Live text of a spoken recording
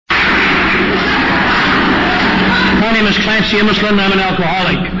name is Clancy Emerson. I'm an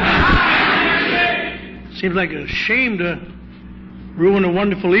alcoholic. Seems like a shame to ruin a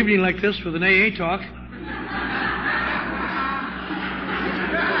wonderful evening like this with an AA talk.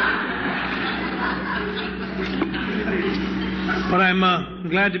 But I'm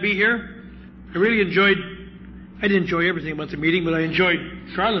glad to be here. I didn't enjoy everything about the meeting, but I enjoyed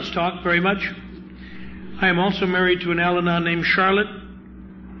Charlotte's talk very much. I am also married to an Al-Anon named Charlotte,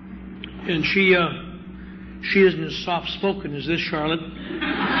 and she isn't as soft-spoken as this Charlotte.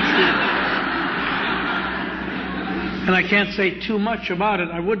 And I can't say too much about it.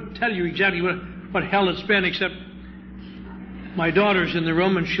 I would tell you exactly what hell it's been, except my daughter's in the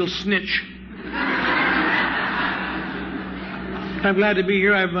room and she'll snitch. I'm glad to be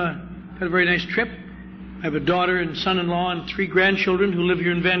here. I've had a very nice trip. I have a daughter and son-in-law and 3 grandchildren who live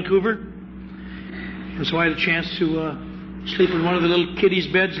here in Vancouver. And so I had a chance to sleep in one of the little kiddies'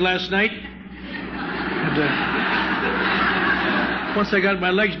 beds last night. And once I got my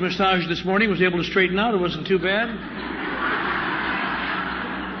legs massaged this morning, was able to straighten out. It wasn't too bad.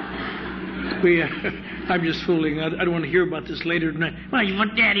 I'm just fooling. I don't want to hear about this later tonight. Well, you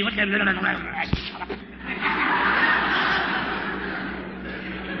want Daddy? What kind of... Shut up.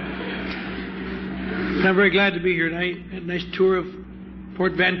 I'm very glad to be here tonight. Had a nice tour of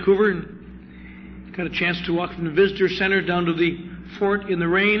Fort Vancouver and got a chance to walk from the visitor center down to the fort in the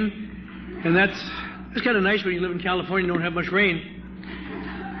rain. And that's kind of nice when you live in California and don't have much rain.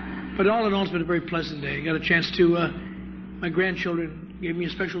 But all in all, it's been a very pleasant day. I got a chance to, my grandchildren gave me a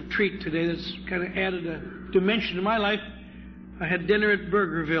special treat today that's kind of added a dimension to my life. I had dinner at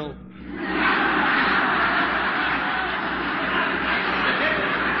Burgerville.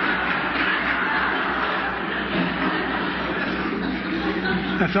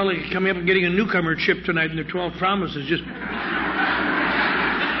 I felt like coming up and getting a newcomer chip tonight in the 12 Promises.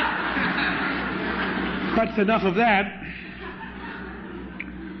 But enough of that.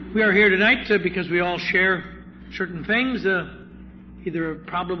 We are here tonight because we all share certain things, either a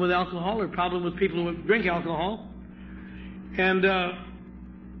problem with alcohol or a problem with people who drink alcohol. And I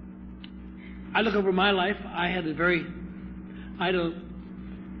look over my life. I had a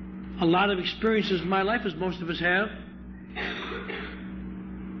lot of experiences in my life, as most of us have.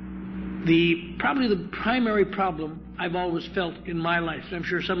 Probably the primary problem I've always felt in my life, and I'm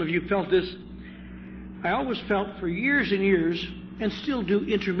sure some of you felt this, I always felt for years and years, and still do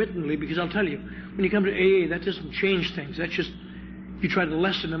intermittently, because I'll tell you, when you come to AA, that doesn't change things. That's just, you try to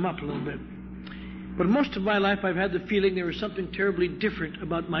lessen them up a little bit. But most of my life, I've had the feeling there was something terribly different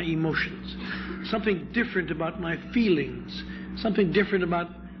about my emotions, something different about my feelings, something different about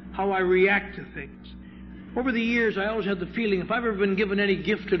how I react to things. Over the years, I always had the feeling, if I've ever been given any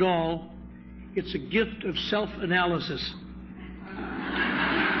gift at all, it's a gift of self-analysis.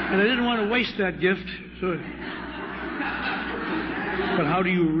 And I didn't want to waste that gift. So, but how do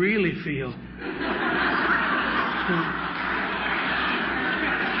you really feel?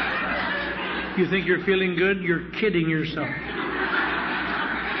 You think you're feeling good? You're kidding yourself.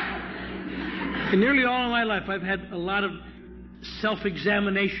 And nearly all of my life, I've had a lot of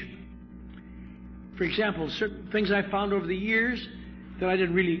self-examination. For example, certain things I found over the years that I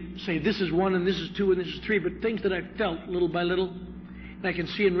didn't really say, this is 1 and this is 2 and this is 3, but things that I felt little by little, and I can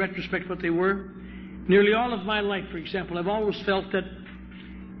see in retrospect what they were. Nearly all of my life, for example, I've always felt that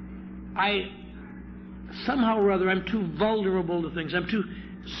somehow or other, I'm too vulnerable to things. I'm too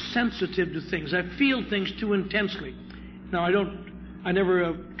sensitive to things. I feel things too intensely. Now, I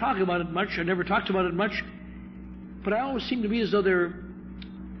never talk about it much. I never talked about it much. But I always seem to be as though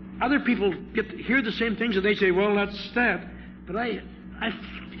other people get to hear the same things and they say, well, that's that. But I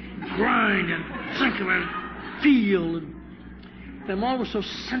grind and think about it, feel, and I'm always so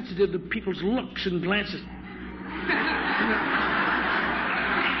sensitive to people's looks and glances.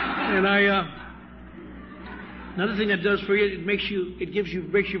 And another thing that does for you, it makes you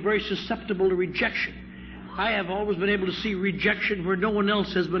very susceptible to rejection. I have always been able to see rejection where no one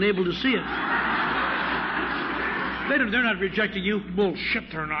else has been able to see it. They're not rejecting you. Bullshit,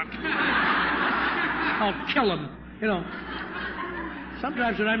 they're not. I'll kill them. You know.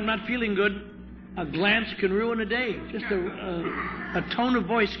 Sometimes when I'm not feeling good, a glance can ruin a day. Just a tone of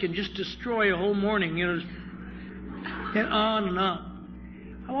voice can just destroy a whole morning. You know. And on and on.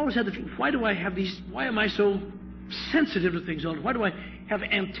 I've always had the feeling, why am I so sensitive to things all the time? Why do I have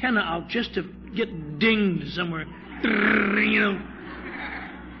an antenna out just to get dinged somewhere? You know.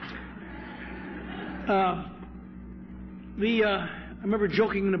 I remember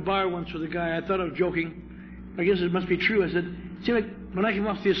joking in a bar once with a guy. I thought I was joking. I guess it must be true. I said, see, like when I came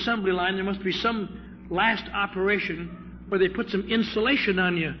off the assembly line, there must be some last operation where they put some insulation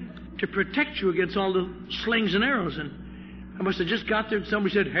on you to protect you against all the slings and arrows. And I must have just got there and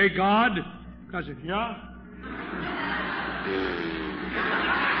somebody said, "Hey, God." I said, "Yeah."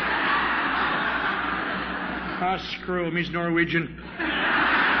 Screw him, he's Norwegian.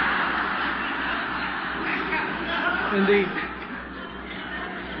 And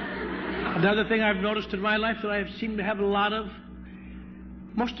another thing I've noticed in my life that I seem to have a lot of,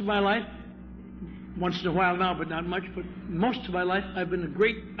 most of my life, once in a while now, but not much, but most of my life, I've been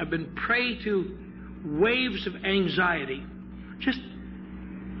prey to waves of anxiety. Just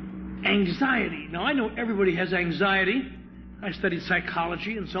anxiety. Now, I know everybody has anxiety. I studied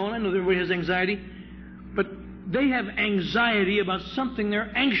psychology and so on. I know everybody has anxiety. But they have anxiety about something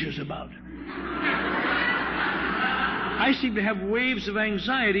they're anxious about. I seem to have waves of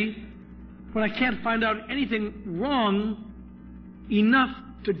anxiety when I can't find out anything wrong enough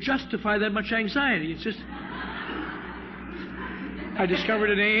to justify that much anxiety. It's just... I discovered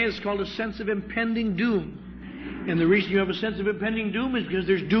in AA it's called a sense of impending doom. And the reason you have a sense of impending doom is because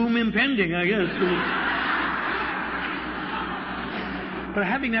there's doom impending, I guess. But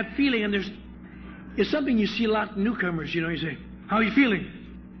having that feeling, and it's something you see a lot in newcomers, you say, "How are you feeling?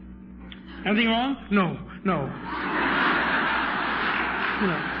 Anything wrong?" No.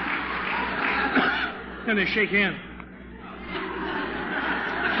 And they shake hands.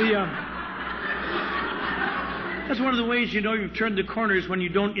 That's one of the ways you know you've turned the corners, when you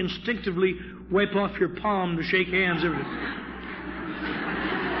don't instinctively wipe off your palm to shake hands.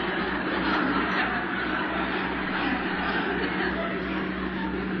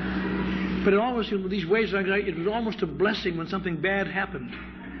 But it always, these waves of anxiety, it was almost a blessing when something bad happened.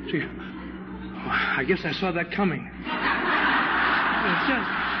 See, I guess I saw that coming. It's just,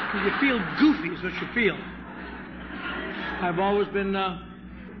 you feel goofy is what you feel. I've always been,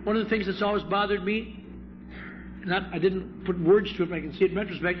 one of the things that's always bothered me, I didn't put words to it, but I can see it in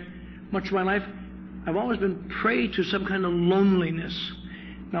retrospect, much of my life, I've always been prey to some kind of loneliness.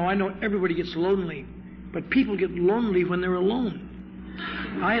 Now, I know everybody gets lonely, but people get lonely when they're alone.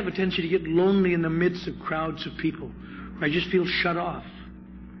 I have a tendency to get lonely in the midst of crowds of people, where I just feel shut off.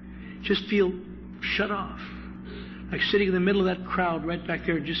 Like sitting in the middle of that crowd right back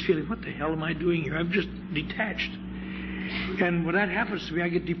there, just feeling, what the hell am I doing here? I'm just detached. And when that happens to me, I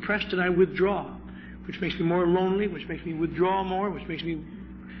get depressed and I withdraw, which makes me more lonely, which makes me withdraw more, which makes me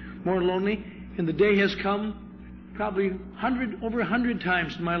more lonely. And the day has come, probably over 100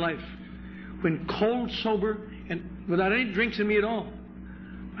 times in my life, when cold, sober, and without any drinks in me at all,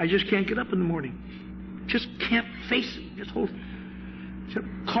 I just can't get up in the morning. Just can't face it. Just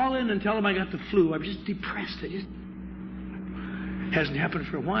call in and tell them I got the flu. I'm just depressed. It hasn't happened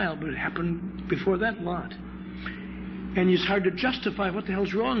for a while, but it happened before that lot. And it's hard to justify what the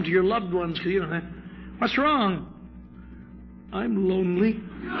hell's wrong to your loved ones, because what's wrong? I'm lonely.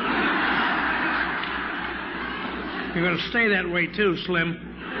 You're going to stay that way too, Slim.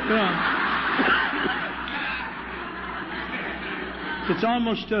 It's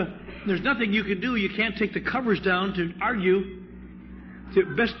almost, there's nothing you can do. You can't take the covers down to argue. The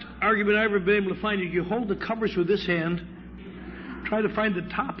best argument I've ever been able to find is you hold the covers with this hand, try to find the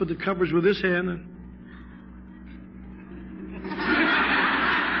top of the covers with this hand, and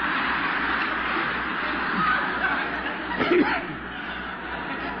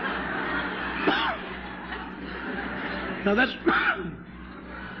now that's...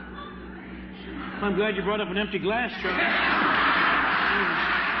 I'm glad you brought up an empty glass, Charlie.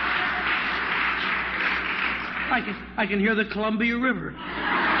 I can hear the Columbia River. It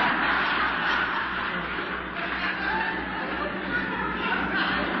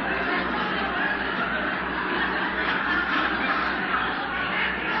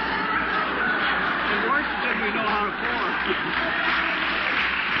works if we know how to pour.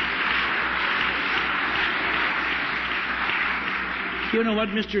 You know what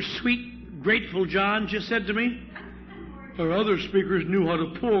Mr. Sweet, Grateful John just said to me? Our other speakers knew how to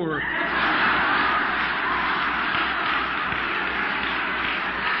pour.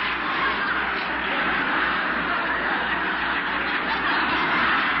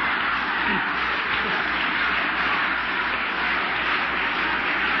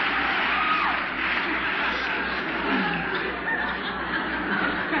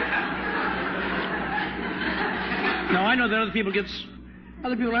 Now, I know that other people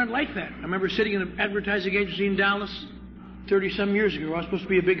aren't like that. I remember sitting in an advertising agency in Dallas 30-some years ago. I was supposed to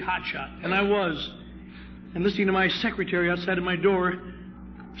be a big hotshot, and I was. And listening to my secretary outside of my door,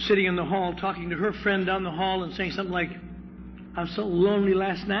 sitting in the hall, talking to her friend down the hall and saying something like, "I was so lonely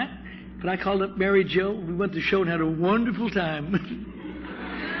last night, but I called up Mary Jo. We went to the show and had a wonderful time."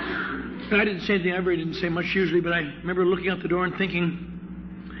 And I didn't say anything. I really didn't say much usually, but I remember looking out the door and thinking,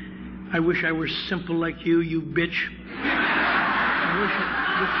 I wish I were simple like you bitch. I wish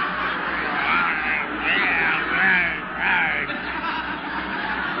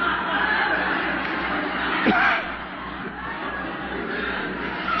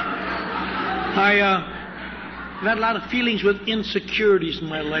I've had a lot of feelings with insecurities in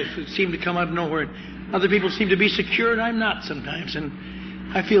my life that seem to come out of nowhere. Other people seem to be secure, and I'm not sometimes. And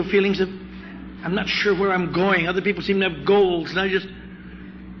I feel feelings of I'm not sure where I'm going. Other people seem to have goals, and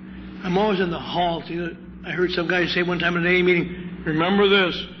I'm always in the halt. You know, I heard some guy say one time in an AA meeting, remember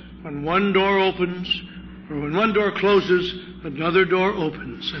this, when one door opens, or when one door closes, another door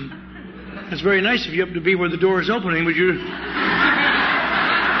opens. And it's very nice if you happen to be where the door is opening, but you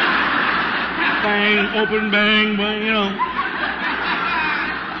bang, open, bang, bang, you know.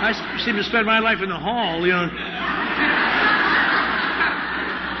 I seem to spend my life in the hall, you know.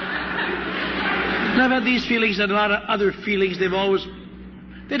 And I've had these feelings and a lot of other feelings. They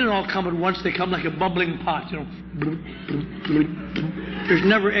don't all come at once. They come like a bubbling pot, you know. There's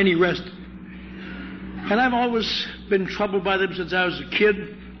never any rest. And I've always been troubled by them since I was a kid,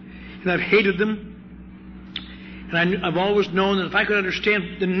 and I've hated them. And I've always known that if I could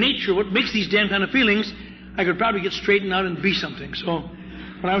understand the nature of what makes these damn kind of feelings, I could probably get straightened out and be something. So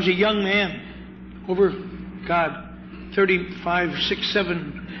when I was a young man, over, 35, 6,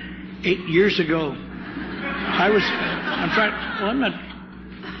 7, 8 years ago,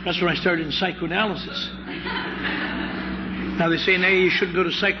 that's when I started in psychoanalysis. Now they say in AA you shouldn't go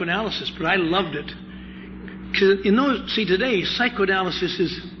to psychoanalysis, but I loved it. Because today psychoanalysis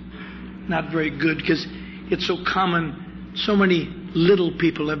is not very good because it's so common. So many little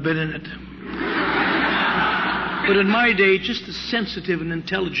people have been in it. But in my day, just the sensitive and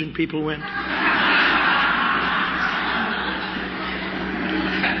intelligent people went.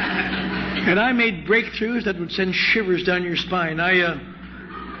 And I made breakthroughs that would send shivers down your spine.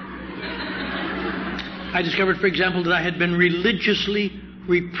 I discovered, for example, that I had been religiously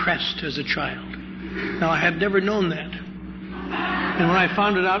repressed as a child. Now, I had never known that. And when I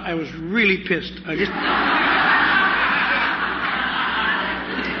found it out, I was really pissed.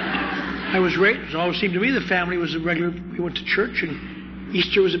 I was raised, it always seemed to me the family was a regular, we went to church, and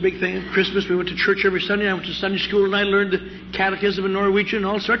Easter was a big thing, and Christmas we went to church every Sunday. I went to Sunday school, and I learned the catechism in Norwegian and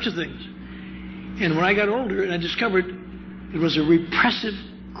all sorts of things. And when I got older, and I discovered it was a repressive,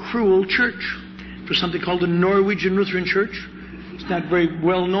 cruel church. It was something called the Norwegian Lutheran Church. It's not very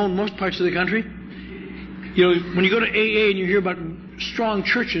well known in most parts of the country. You know, when you go to AA and you hear about strong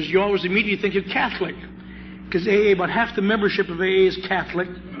churches, you always immediately think you're Catholic. Because AA, about half the membership of AA is Catholic.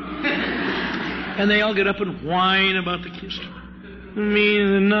 And they all get up and whine about the kiss. Me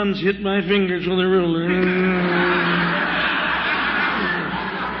and the nuns hit my fingers with a ruler.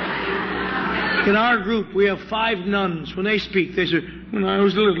 In our group, we have 5 nuns. When they speak, they say, when I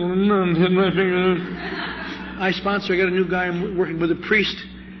was little, the nuns hit my fingers. I got a new guy. I'm working with a priest.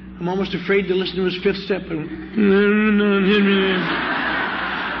 I'm almost afraid to listen to his 5th step.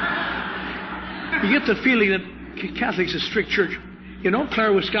 You get the feeling that Catholic's a strict church. In Eau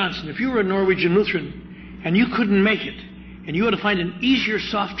Claire, Wisconsin, if you were a Norwegian Lutheran and you couldn't make it, and you had to find an easier,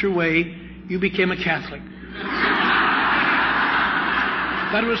 softer way, you became a Catholic.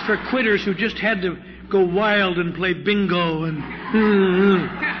 That was for quitters who just had to go wild and play bingo. And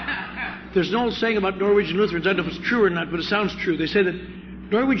There's an old saying about Norwegian Lutherans. I don't know if it's true or not, but it sounds true. They say that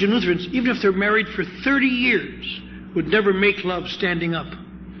Norwegian Lutherans, even if they're married for 30 years, would never make love standing up.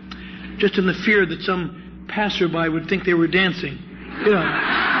 Just in the fear that some passerby would think they were dancing. You know,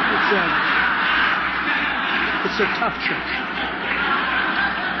 it's a tough church.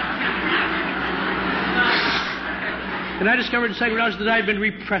 And I discovered in psychoanalysis that I had been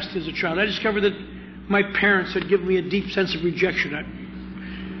repressed as a child. I discovered that my parents had given me a deep sense of rejection.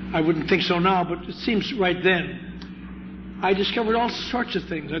 I wouldn't think so now, but it seems right then. I discovered all sorts of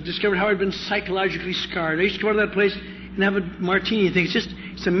things. I discovered how I'd been psychologically scarred. I used to go to that place and have a martini and think,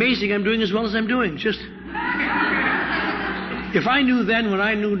 it's amazing I'm doing as well as I'm doing. If I knew then what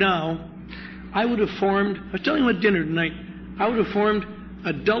I knew now, I would have formed, I was telling you at dinner tonight, I would have formed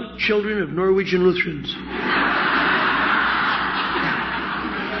adult children of Norwegian Lutherans.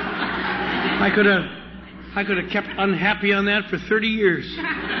 I could have kept unhappy on that for 30 years.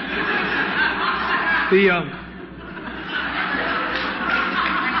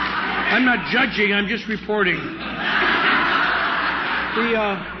 I'm not judging, I'm just reporting.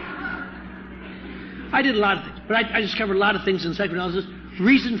 I did a lot of things, but I discovered a lot of things in psychoanalysis,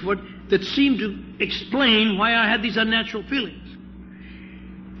 reasons that seemed to explain why I had these unnatural feelings.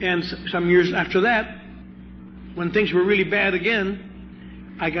 And some years after that, when things were really bad again,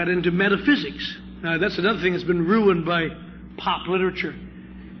 I got into metaphysics. Now, that's another thing that's been ruined by pop literature.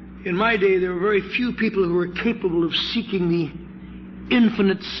 In my day, there were very few people who were capable of seeking the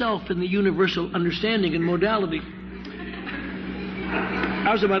infinite self and the universal understanding and modality.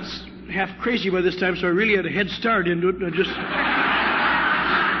 I was about half crazy by this time, so I really had a head start into it.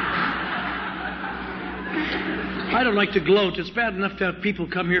 I don't like to gloat. It's bad enough to have people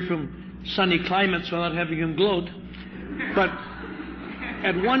come here from sunny climates without having them gloat. But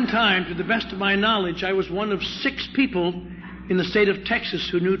at one time, to the best of my knowledge, I was one of 6 people in the state of Texas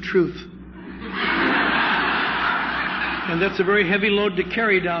who knew truth. And that's a very heavy load to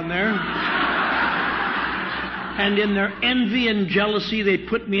carry down there. And in their envy and jealousy, they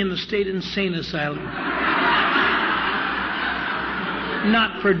put me in the state insane asylum.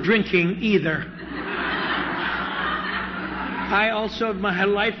 Not for drinking either. I also, in my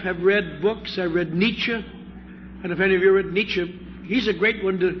life, have read books. I read Nietzsche. And if any of you read Nietzsche, he's a great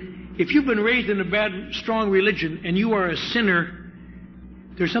one to... If you've been raised in a bad, strong religion and you are a sinner,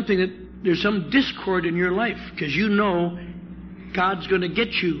 there's some discord in your life, because you know God's going to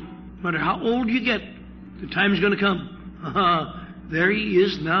get you. No matter how old you get, the time's going to come. There he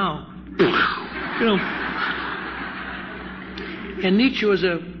is now. You know. And Nietzsche was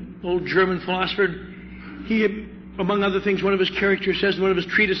an old German philosopher. He, among other things, one of his characters says in one of his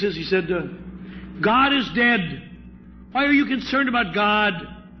treatises, he said, God is dead. Why are you concerned about God?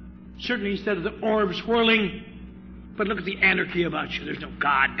 Certainly, he said, of the orbs whirling. But look at the anarchy about you. There's no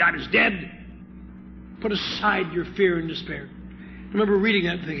God. God is dead. Put aside your fear and despair. I remember reading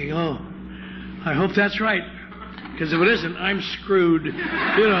that and thinking, oh, I hope that's right. Because if it isn't, I'm screwed. You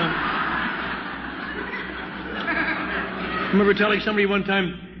know. I remember telling somebody one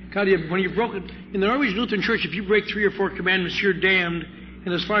time, God, when you've broken... In the Norwegian Lutheran Church, if you break 3 or 4 commandments, you're damned.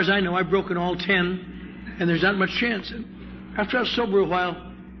 And as far as I know, I've broken all 10. And there's not much chance. And after I was sober a while,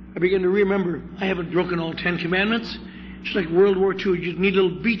 I began to remember I haven't broken all 10 commandments. It's like World War II. You need a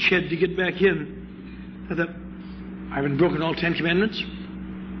little beachhead to get back in. I thought, I haven't broken all 10 commandments.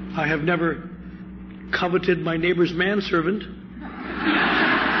 I have never coveted my neighbor's manservant.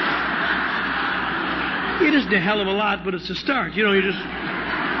 It isn't a hell of a lot, but it's a start. You know, you just...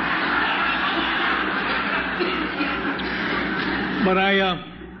 But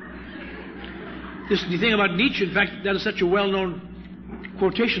the thing about Nietzsche, in fact, that is such a well-known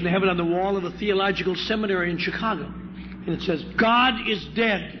quotation. They have it on the wall of a theological seminary in Chicago. And it says, God is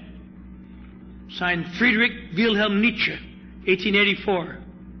dead. Signed Friedrich Wilhelm Nietzsche, 1884.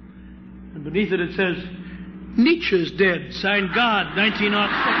 And beneath it says, Nietzsche is dead. Signed God, 1906.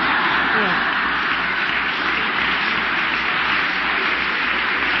 Yeah.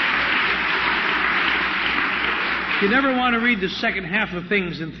 You never want to read the second half of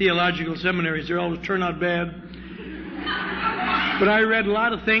things in theological seminaries. They always turn out bad. But I read a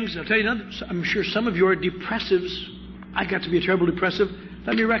lot of things. I'll tell you another. I'm sure some of you are depressives. I got to be a terrible depressive.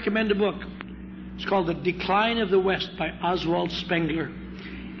 Let me recommend a book. It's called The Decline of the West by Oswald Spengler.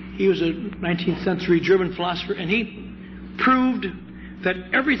 He was a 19th century German philosopher, and he proved that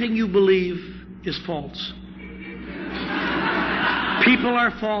everything you believe is false. People are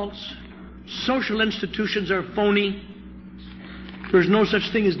false. Social institutions are phony. There's no such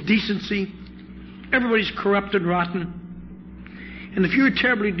thing as decency. Everybody's corrupt and rotten. And if you're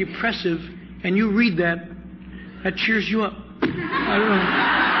terribly depressive and you read that, that cheers you up. I don't know.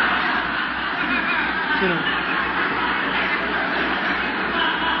 You know.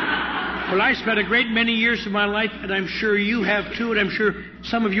 Well, I spent a great many years of my life, and I'm sure you have too, and I'm sure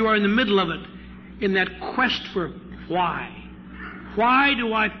some of you are in the middle of it, in that quest for why. Why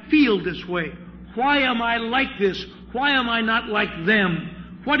do I feel this way? Why am I like this? Why am I not like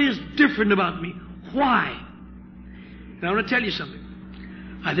them? What is different about me? Why? And I want to tell you something.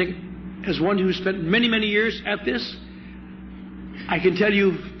 I think, as one who spent many, many years at this, I can tell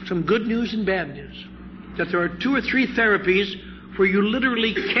you some good news and bad news. That there are 2 or 3 therapies where you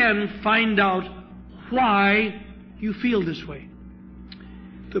literally can find out why you feel this way.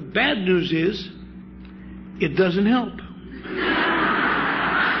 The bad news is, it doesn't help.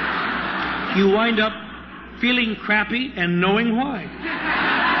 You wind up feeling crappy and knowing why.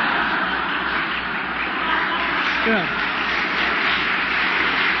 Yeah.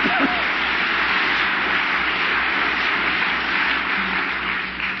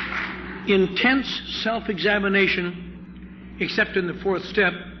 Intense self-examination, except in the 4th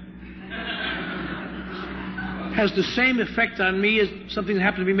step, has the same effect on me as something that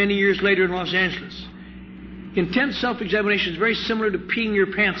happened to me many years later in Los Angeles. Intense self-examination is very similar to peeing your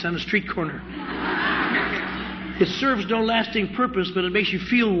pants on a street corner. It serves no lasting purpose, but it makes you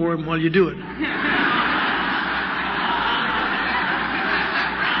feel warm while you do it.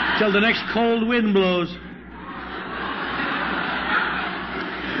 Till the next cold wind blows.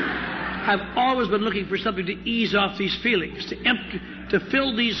 I've always been looking for something to ease off these feelings, to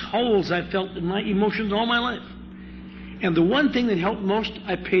fill these holes I've felt in my emotions all my life. And the one thing that helped most,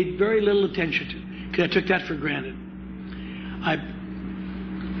 I paid very little attention to, because I took that for granted.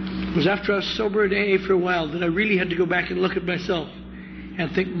 It was after I was sober in AA for a while that I really had to go back and look at myself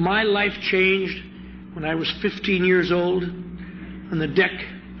and think my life changed when I was 15 years old on the deck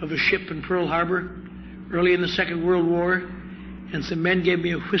of a ship in Pearl Harbor early in the Second World War, and some men gave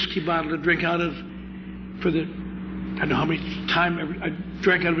me a whiskey bottle to drink out of for the, I don't know how many times I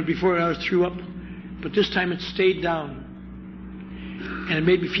drank out of it before I was threw up, but this time it stayed down. And it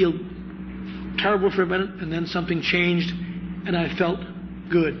made me feel terrible for a minute, and then something changed, and I felt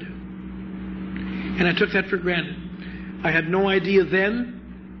good. And I took that for granted. I had no idea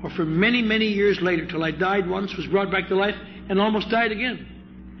then, or for many, many years later, till I died once, was brought back to life, and almost died again,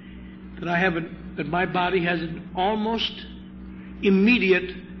 that my body has an almost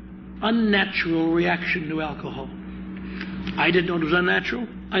immediate, unnatural reaction to alcohol. I didn't know it was unnatural.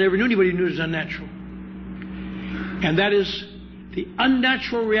 I never knew anybody who knew it was unnatural. And that is, the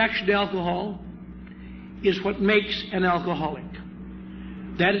unnatural reaction to alcohol is what makes an alcoholic.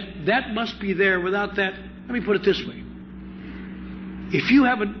 That must be there. Without that, let me put it this way. If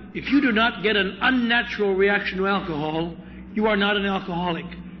you do not get an unnatural reaction to alcohol, you are not an alcoholic,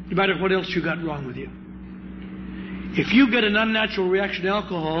 no matter what else you got wrong with you. If you get an unnatural reaction to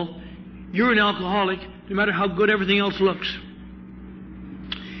alcohol, you're an alcoholic, no matter how good everything else looks.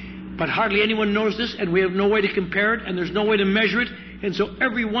 But hardly anyone knows this, and we have no way to compare it, and there's no way to measure it, and so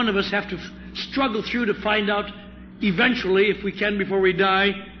every one of us have to struggle through to find out eventually, if we can before we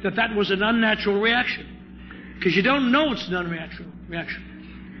die, that was an unnatural reaction. Because you don't know it's an unnatural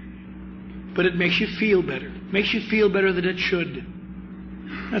reaction. But it makes you feel better. It makes you feel better than it should.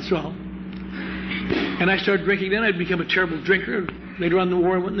 That's all. And I started drinking then. I'd become a terrible drinker. Later on in the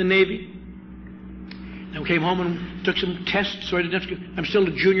war, I went in the Navy. I came home and took some tests, so I didn't have to go. I'm still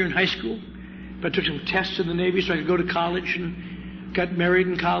a junior in high school, but I took some tests in the Navy so I could go to college, and got married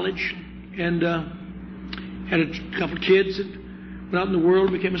in college, and had a couple of kids, and went out in the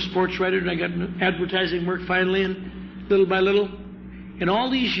world, became a sports writer, and I got advertising work finally, and little by little. In all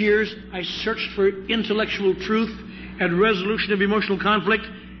these years, I searched for intellectual truth and resolution of emotional conflict,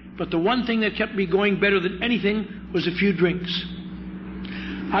 but the one thing that kept me going better than anything was a few drinks.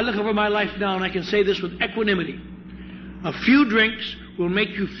 I look over my life now and I can say this with equanimity. A few drinks will make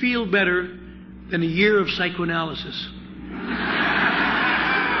you feel better than a year of psychoanalysis.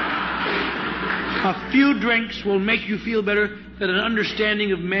 A few drinks will make you feel better than an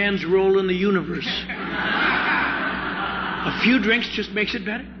understanding of man's role in the universe. A few drinks just makes it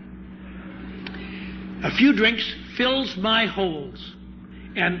better. A few drinks fills my holes.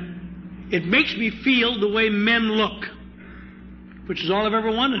 And it makes me feel the way men look, which is all I've ever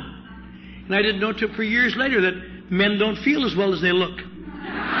wanted. And I didn't know till for years later that men don't feel as well as they look. So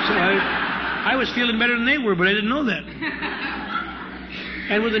I was feeling better than they were, but I didn't know that.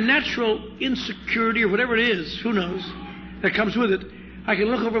 And with a natural insecurity or whatever it is, who knows, that comes with it, I can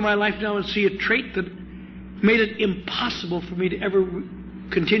look over my life now and see a trait that made it impossible for me to ever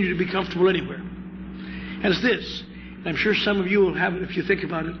continue to be comfortable anywhere. And it's this. And I'm sure some of you will have it if you think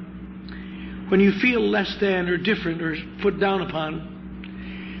about it. When you feel less than or different or put down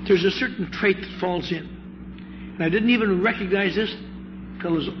upon, there's a certain trait that falls in. And I didn't even recognize this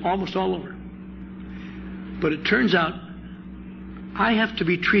until it was almost all over. But it turns out I have to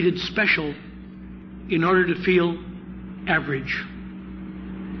be treated special in order to feel average.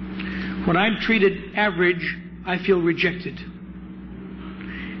 When I'm treated average, I feel rejected.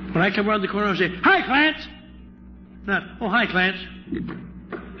 When I come around the corner and say, "Hi, Clarence!" Not, "Oh, hi, Clarence."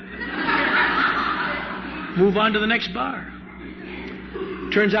 Move on to the next bar.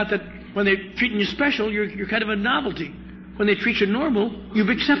 Turns out that when they're treating you special, you're kind of a novelty. When they treat you normal, they've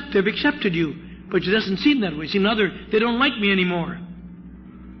accepted you. But it doesn't seem that way. It seems they don't like me anymore.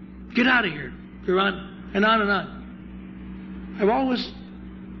 Get out of here. You're on and on and on. I've always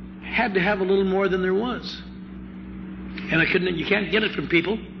had to have a little more than there was. And you can't get it from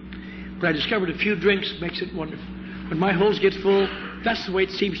people. But I discovered a few drinks makes it wonderful. When my holes get full, that's the way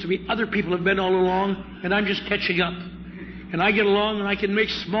it seems to me. Other people have been all along, and I'm just catching up. And I get along, and I can make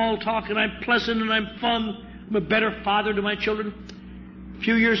small talk, and I'm pleasant, and I'm fun. I'm a better father to my children. A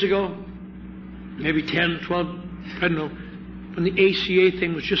few years ago, maybe 10, 12, I don't know, when the ACA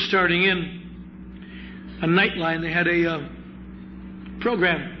thing was just starting in, on Nightline, they had a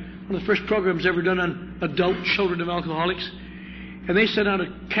program, one of the first programs ever done on adult children of alcoholics. And they sent out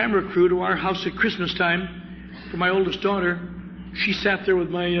a camera crew to our house at Christmas time for my oldest daughter. She sat there with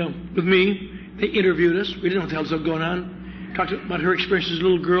me. They interviewed us. We didn't know what the hell was going on. talked about her experience as a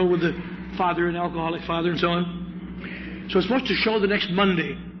little girl with a father, an alcoholic father, and so on. So it's supposed to show the next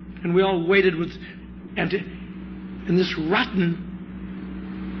Monday, and we all waited with, and this rotten,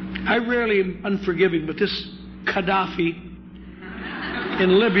 I rarely am unforgiving, but this Gaddafi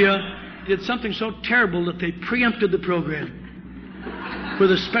in Libya did something so terrible that they preempted the program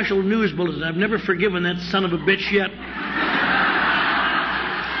with a special news bulletin. I've never forgiven that son of a bitch yet.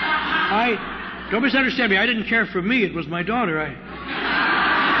 Don't misunderstand me. I didn't care for me. It was my daughter.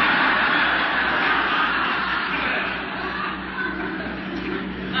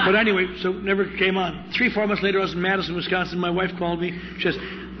 But anyway, so it never came on. 3-4 months later, I was in Madison, Wisconsin. My wife called me. She says,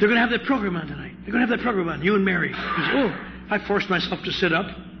 they're going to have that program on tonight. They're going to have that program on, you and Mary. I said, oh. I forced myself to sit up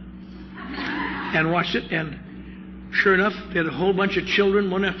and watched it. And sure enough, they had a whole bunch of children,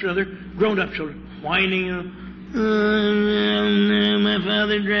 one after another, grown-up children, whining, my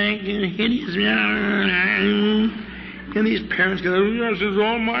father drank hideous. And these parents go, this is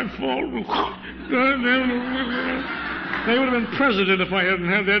all my fault. They would have been president if I hadn't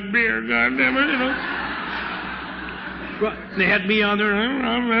had that beer. God damn it, Well, they had me on there,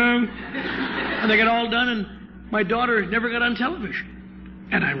 and they got all done, and my daughter never got on television.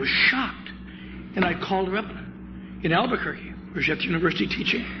 And I was shocked. And I called her up in Albuquerque, where she's at the university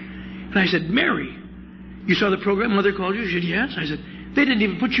teaching. And I said, Mary, you saw the program? Mother called you? She said, yes. I said, they didn't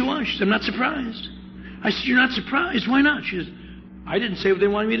even put you on. She said, I'm not surprised. I said, you're not surprised? Why not? She said, I didn't say what they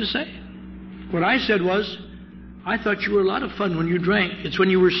wanted me to say. What I said was, I thought you were a lot of fun when you drank. It's when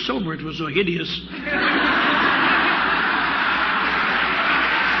you were sober it was so hideous.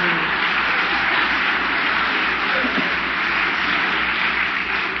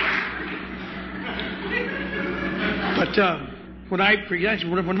 But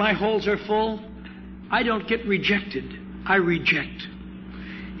when my holes are full, I don't get rejected. I reject.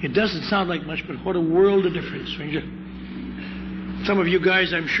 It doesn't sound like much, but what a world of difference. Some of you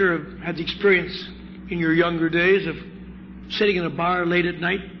guys, I'm sure, have had the experience in your younger days of sitting in a bar late at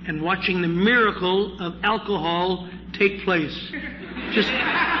night and watching the miracle of alcohol take place. Just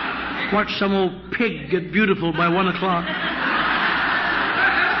watch some old pig get beautiful by 1 o'clock.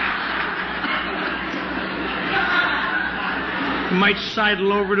 You might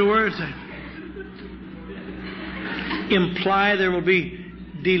sidle over to her and say, imply there will be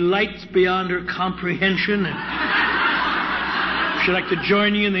delights beyond her comprehension. And she'd like to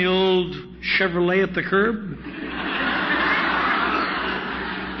join you in the old Chevrolet at the curb.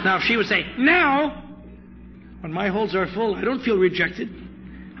 Now, if she would say, now, when my holes are full, I don't feel rejected.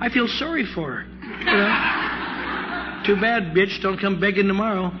 I feel sorry for her. You know? Too bad, bitch. Don't come begging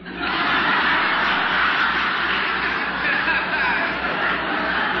tomorrow.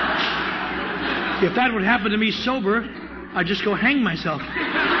 If that would happen to me sober, I'd just go hang myself. You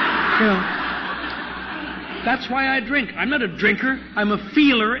know. That's why I drink. I'm not a drinker. I'm a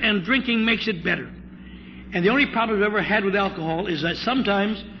feeler, and drinking makes it better. And the only problem I've ever had with alcohol is that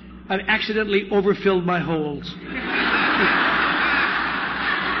sometimes I've accidentally overfilled my holes.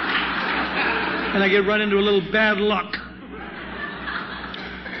 And I get run into a little bad luck.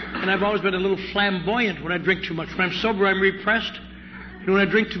 And I've always been a little flamboyant when I drink too much. When I'm sober, I'm repressed. And when I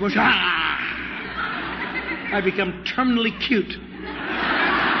drink too much, I become terminally cute.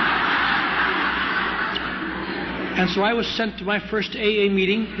 And so I was sent to my first AA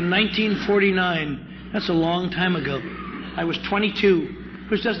meeting in 1949. That's a long time ago. I was 22,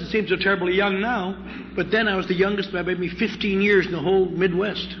 which doesn't seem so terribly young now, but then I was the youngest by maybe 15 years in the whole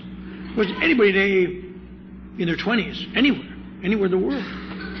Midwest. There wasn't anybody in AA in their 20s, anywhere in the world.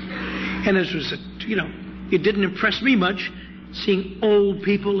 And this was, it didn't impress me much seeing old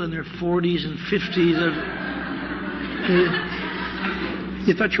people in their 40s and 50s.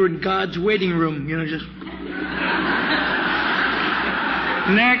 You thought you were in God's waiting room, just...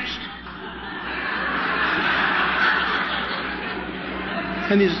 Next.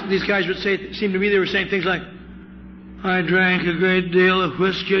 And these guys would say, it seemed to me they were saying things like, I drank a great deal of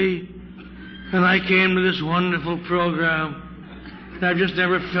whiskey, and I came to this wonderful program, and I've just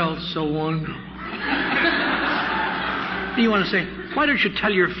never felt so wonderful. And you want to say, why don't you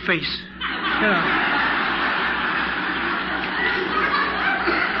tell your face?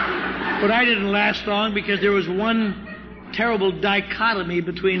 But I didn't last long because there was one terrible dichotomy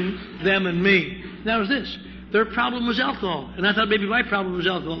between them and me. And that was this. Their problem was alcohol. And I thought maybe my problem was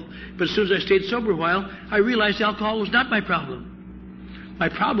alcohol. But as soon as I stayed sober a while, I realized alcohol was not my problem. My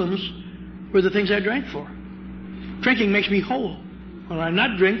problems were the things I drank for. Drinking makes me whole. When I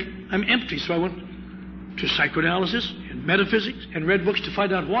not drink, I'm empty. So I went to psychoanalysis and metaphysics and read books to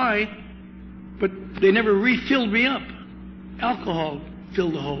find out why. But they never refilled me up. Alcohol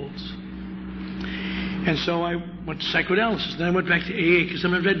filled the holes. And so I went to psychoanalysis. Then I went back to AA because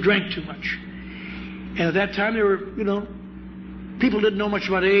sometimes I drank too much. And at that time, there were, people didn't know much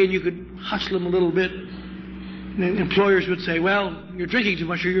about AA, and you could hustle them a little bit. And then employers would say, well, you're drinking too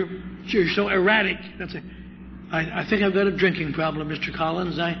much, or you're so erratic. And I'd say, I think I've got a drinking problem, Mr.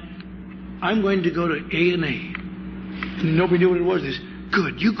 Collins. I'm going to go to A&A. And nobody knew what it was. They said,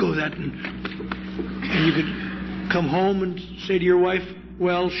 good, you go that. And you could come home and say to your wife,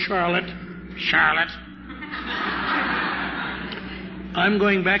 well, Charlotte, I'm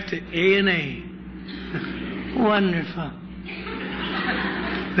going back to A&A. Wonderful.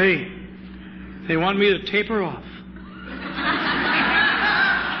 They want me to taper off.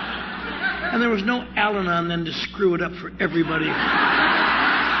 And there was no Al-Anon then to screw it up for everybody.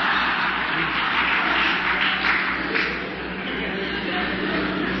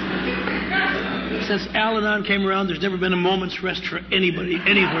 Since Al-Anon came around, there's never been a moment's rest for anybody,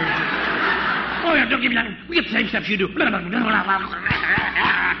 anywhere. Oh, yeah, don't give me that. We get the same stuff you do.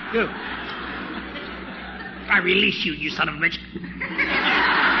 I release you, you son of a bitch.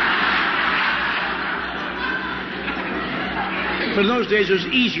 But in those days, it was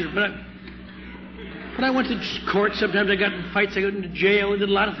easier. But I went to court. Sometimes I got in fights. I got into jail. I did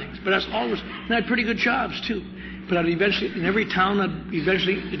a lot of things. But I was always, and I had pretty good jobs, too. But I'd eventually, in every town,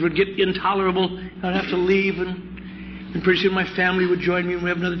 it would get intolerable. I'd have to leave, and pretty soon my family would join me, and we'd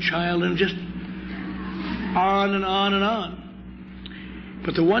have another child, and just on and on and on.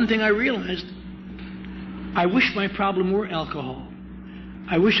 But the one thing I realized, I wish my problem were alcohol.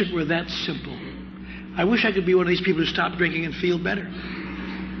 I wish it were that simple. I wish I could be one of these people who stop drinking and feel better.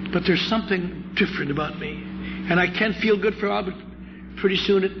 But there's something different about me. And I can feel good for a while, but pretty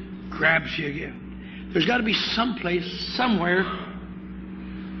soon it grabs you again. There's got to be some place, somewhere.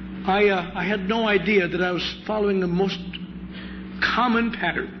 I had no idea that I was following the most common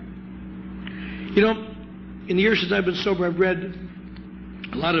pattern. In the years since I've been sober, I've read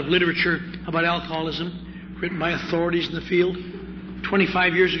a lot of literature about alcoholism, written by authorities in the field.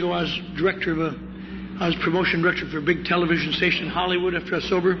 25 years ago, I was promotion director for a big television station in Hollywood after I was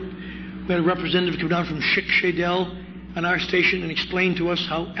sober. We had a representative come down from Schick Shadell on our station and explain to us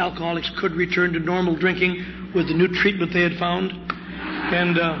how alcoholics could return to normal drinking with the new treatment they had found.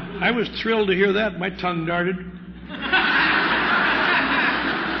 And I was thrilled to hear that. My tongue darted.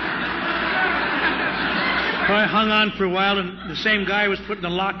 Well, I hung on for a while, and the same guy was put in a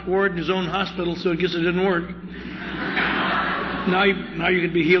locked ward in his own hospital, so I guess it didn't work. Now you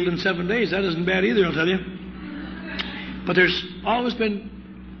can be healed in 7 days. That isn't bad either, I'll tell you. But there's always been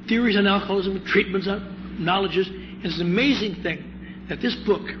theories on alcoholism, treatments on knowledges. It's an amazing thing that this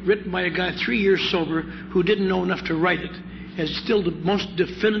book, written by a guy 3 years sober who didn't know enough to write it, is still the most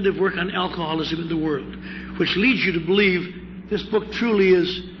definitive work on alcoholism in the world, which leads you to believe this book truly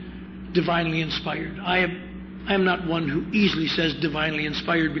is divinely inspired. I am not one who easily says divinely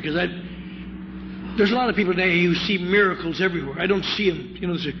inspired, because there's a lot of people today who see miracles everywhere. I don't see them.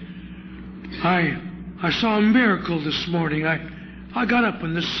 They say, I saw a miracle this morning. I got up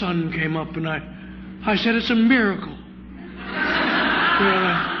and the sun came up, and I said it's a miracle.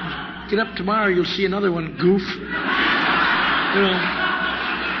 Get up tomorrow, you'll see another one, goof.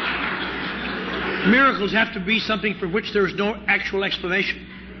 Miracles have to be something for which there is no actual explanation.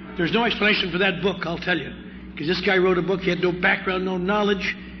 There's no explanation for that book, I'll tell you. Because this guy wrote a book, he had no background, no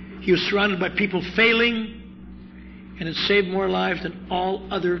knowledge. He was surrounded by people failing, and it saved more lives than all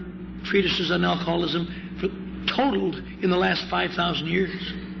other treatises on alcoholism totaled in the last 5,000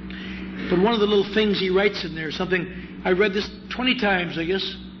 years. But one of the little things he writes in there, something, I read this 20 times, I guess,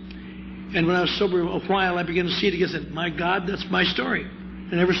 and when I was sober a while, I began to see it again. I said, my God, that's my story.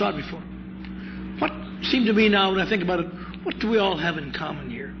 I never saw it before. What seemed to me now, when I think about it, what do we all have in common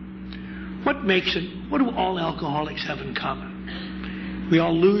here? What makes it, what do all alcoholics have in common? We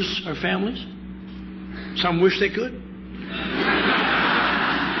all lose our families. Some wish they could.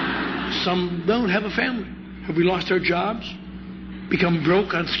 Some don't have a family. Have we lost our jobs? Become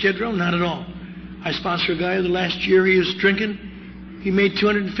broke on Skid Row? Not at all. I sponsored a guy the last year he was drinking. He made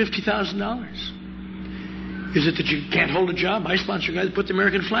 $250,000. Is it that you can't hold a job? I sponsored a guy that put the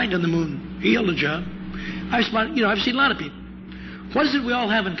American flag on the moon. He held a job. I've seen a lot of people. What is it we all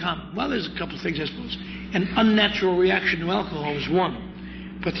have in common? Well, there's a couple of things, I suppose. An unnatural reaction to alcohol is one.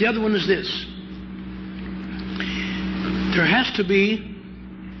 But the other one is this. There has to be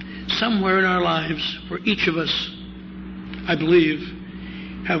somewhere in our lives where each of us, I believe,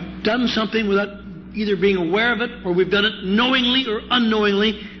 have done something without either being aware of it, or we've done it knowingly or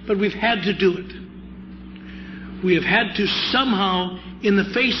unknowingly, but we've had to do it. We have had to somehow, in the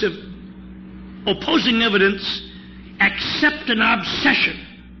face of opposing evidence, accept an obsession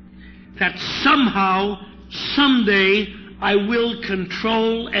that somehow, someday, I will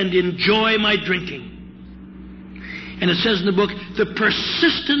control and enjoy my drinking. And it says in the book, the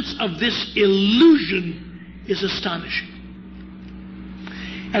persistence of this illusion is astonishing.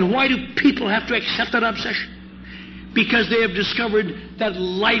 And why do people have to accept that obsession? Because they have discovered that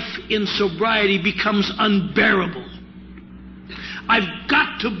life in sobriety becomes unbearable. I've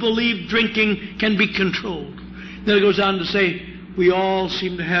got to believe drinking can be controlled. Then it goes on to say, we all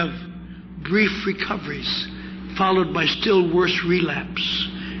seem to have brief recoveries, followed by still worse relapse.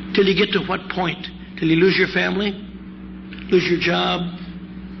 Till you get to what point? Till you lose your family? Lose your job?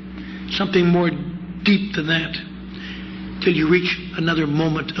 Something more deep than that. Till you reach another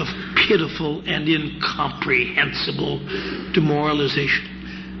moment of pitiful and incomprehensible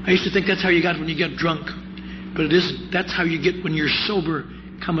demoralization. I used to think that's how you got when you get drunk. But it isn't. That's how you get when you're sober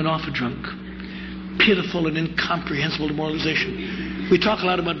coming off a drunk. Pitiful and incomprehensible demoralization. We talk a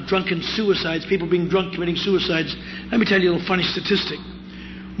lot about drunken suicides, people being drunk committing suicides. Let me tell you a little funny statistic.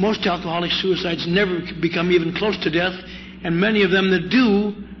 Most alcoholic suicides never become even close to death, and many of them that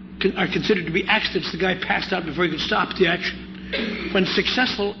do are considered to be accidents. The guy passed out before he could stop the action. When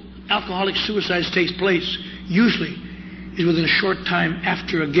successful alcoholic suicides takes place, usually is within a short time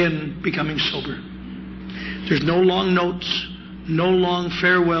after again becoming sober. There's no long notes, no long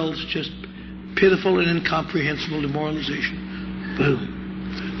farewells, just pitiful and incomprehensible demoralization.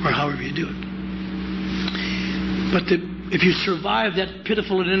 Boom. Or however you do it. But if you survive that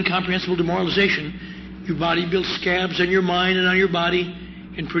pitiful and incomprehensible demoralization, your body builds scabs on your mind and on your body,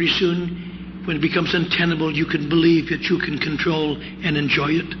 and pretty soon, when it becomes untenable, you can believe that you can control and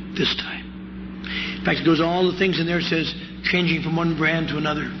enjoy it this time. In fact, it goes all the things in there. It says changing from one brand to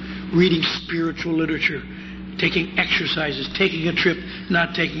another, reading spiritual literature, taking exercises, taking a trip,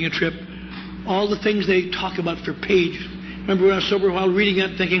 not taking a trip. All the things they talk about for pages. Remember when I was sober a while reading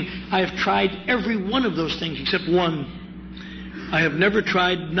that thinking, I have tried every one of those things except one. I have never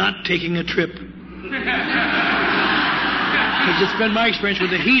tried not taking a trip. Because it's been my experience, when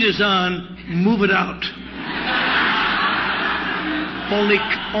the heat is on, move it out.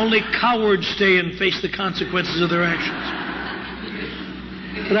 Only cowards stay and face the consequences of their actions.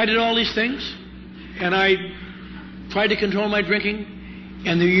 But I did all these things, and I tried to control my drinking,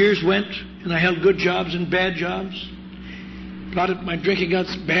 and the years went, and I held good jobs and bad jobs. But my drinking got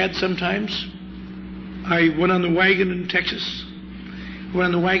bad sometimes. I went on the wagon in Texas. I went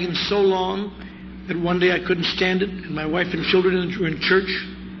on the wagon so long that one day I couldn't stand it, and my wife and children were in church,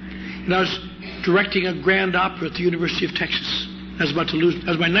 and I was directing a grand opera at the University of Texas. I was about to lose. That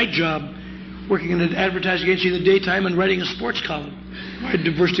was my night job, working in an advertising agency in the daytime and writing a sports column. I had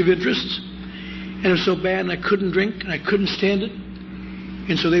diversity of interests, and it was so bad, and I couldn't drink, and I couldn't stand it.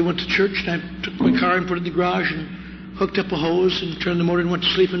 And so they went to church, and I took my car and put it in the garage and hooked up a hose and turned the motor and went to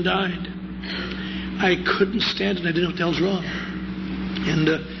sleep and died. I couldn't stand it. I didn't know what the hell was wrong. And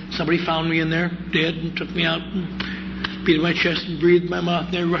somebody found me in there, dead, and took me out and beat my chest and breathed my mouth.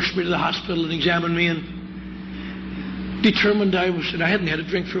 And they rushed me to the hospital and examined me and determined I hadn't had a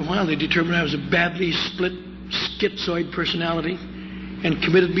drink for a while. They determined I was a badly split schizoid personality and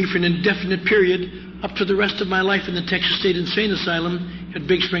committed me for an indefinite period up to the rest of my life in the Texas State Insane Asylum at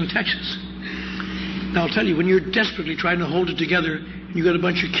Big Spring, Texas. Now, I'll tell you, when you're desperately trying to hold it together, and you've got a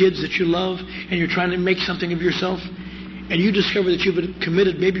bunch of kids that you love, and you're trying to make something of yourself, and you discover that you've been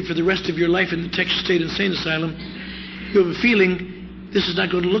committed maybe for the rest of your life in the Texas State Insane Asylum, you have a feeling this is not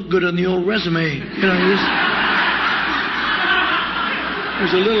going to look good on the old resume. You know,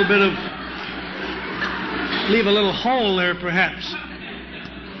 there's a little bit of, leave a little hole there perhaps.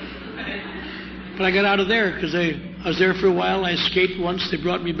 But I got out of there because I was there for a while. I escaped once. They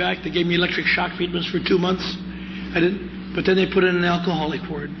brought me back. They gave me electric shock treatments for 2 months. I didn't. But then they put in an alcoholic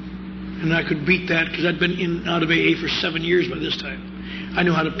ward. And I could beat that because I'd been in and out of AA for 7 years by this time. I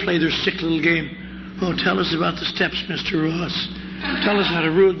knew how to play their sick little game. Oh, tell us about the steps, Mr. Ross. Tell us how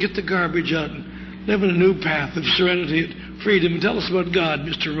to get the garbage out and live in a new path of serenity and freedom. And tell us about God,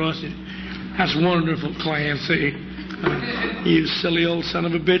 Mr. Ross. That's wonderful, Clancy. You silly old son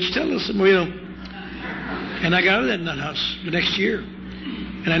of a bitch. Tell us, And I got out of that nut house the next year.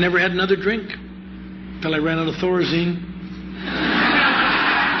 And I never had another drink until I ran out of Thorazine.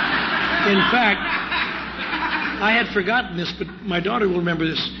 In fact, I had forgotten this, but my daughter will remember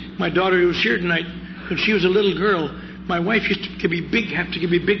this. My daughter who was here tonight, when she was a little girl, my wife used to have to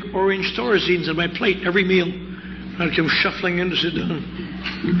give me big orange Thorazines on my plate every meal. I'd come shuffling in to sit down.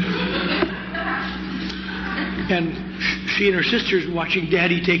 And she and her sisters were watching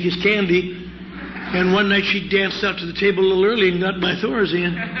Daddy take his candy. And one night she danced out to the table a little early and got my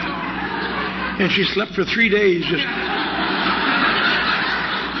Thorazine. And she slept for 3 days.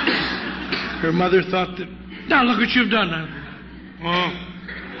 Her mother thought that, now look what you've done. Oh.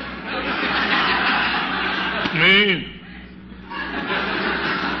 Me?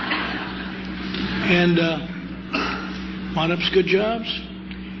 And wound up with good jobs.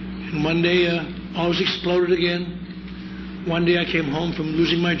 And one day, always exploded again. One day I came home from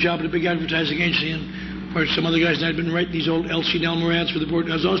losing my job at a big advertising agency, and where some other guys and I had been writing these old L.C. Delmore ads for the board.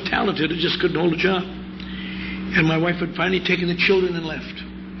 I was always talented, I just couldn't hold a job. And my wife had finally taken the children and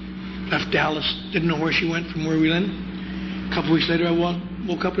left Dallas. Didn't know where she went from where we lived. A couple weeks later, I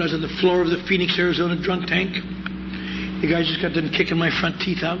woke up and I was on the floor of the Phoenix, Arizona drunk tank. The guy just got done kicking my front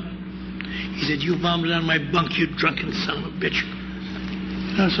teeth out. He said, "You vomited on my bunk, you drunken son of a bitch."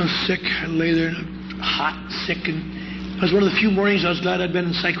 I was so sick. I lay there, hot, sick, and it was one of the few mornings I was glad I'd been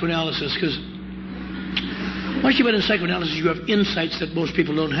in psychoanalysis, because once you've been in psychoanalysis, you have insights that most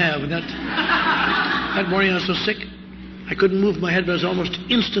people don't have. And that morning I was so sick, I couldn't move my head, but I was almost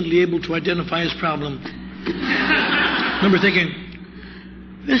instantly able to identify his problem. I remember thinking,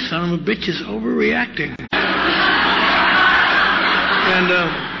 this son of a bitch is overreacting. And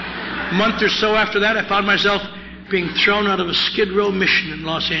a month or so after that, I found myself being thrown out of a Skid Row mission in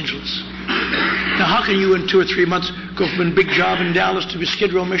Los Angeles. Now, how can you in 2 or 3 months go from a big job in Dallas to a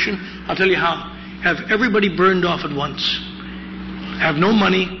Skid Row mission? I'll tell you how. Have everybody burned off at once. Have no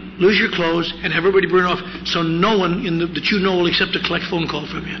money, lose your clothes, and everybody burn off, so no one that you know will accept a collect phone call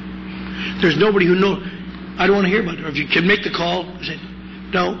from you. There's nobody who knows. I don't want to hear about it. Or if you can make the call, I say,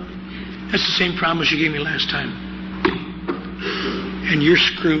 no, that's the same promise you gave me last time. And you're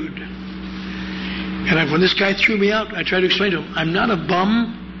screwed. And when this guy threw me out, I tried to explain to him, I'm not a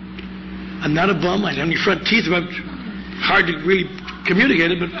bum. I'm not a bum. I have any front teeth. It's hard to really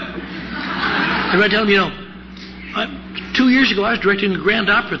communicate it, but if I tell him, 2 years ago I was directing the Grand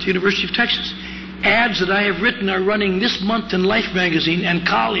Opera at the University of Texas. Ads that I have written are running this month in Life magazine and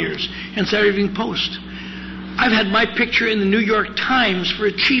Collier's and Saturday Evening Post. I've had my picture in the New York Times for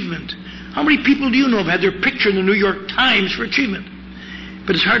achievement. How many people do you know have had their picture in the New York Times for achievement?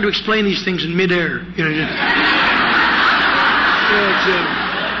 But it's hard to explain these things in midair. And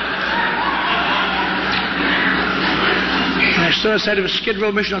I stood outside of a Skid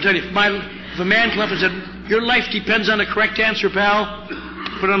Row mission. I'll tell you, if a man came up and said, your life depends on the correct answer, pal,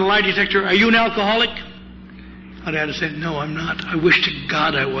 put on a lie detector, are you an alcoholic? I'd have to say, no, I'm not. I wish to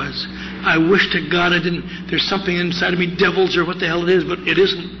God I was. I wish to God I didn't. There's something inside of me, devils or what the hell it is, but it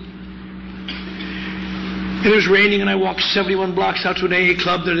isn't. It was raining, and I walked 71 blocks out to an AA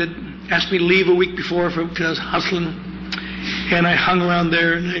club that had asked me to leave a week before because I was hustling. And I hung around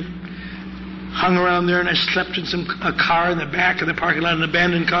there, and I slept in a car in the back of the parking lot, an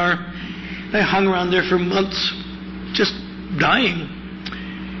abandoned car. And I hung around there for months, just dying.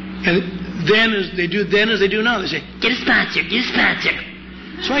 And then, as they do now, they say, get a sponsor.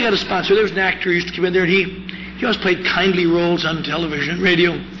 So I got a sponsor. There was an actor who used to come in there, and he always played kindly roles on television,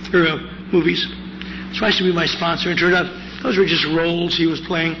 radio, or movies. So I used to be my sponsor, and it turned out those were just roles he was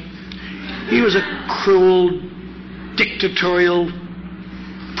playing. He was a cruel, dictatorial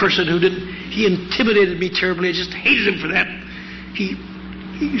person he intimidated me terribly. I just hated him for that. He'd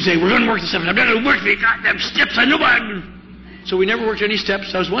say, we're going to work the steps. I'm not going to work the goddamn steps. I know I... So we never worked any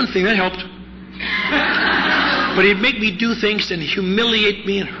steps. That was one thing that helped. But he'd make me do things and humiliate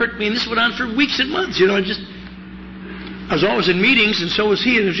me and hurt me, and this went on for weeks and months. I was always in meetings, and so was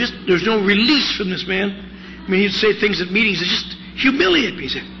he, and there's no release from this man. I mean, he'd say things at meetings that just humiliate me.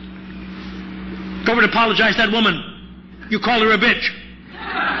 He'd say, go over and apologize to that woman. You called her a bitch.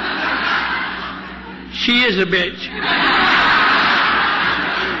 She is a bitch.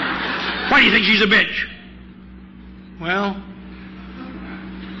 Why do you think she's a bitch? Well,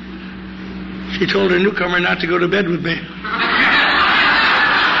 she told her newcomer not to go to bed with me.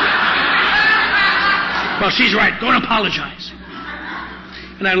 Well, she's right. Go and apologize.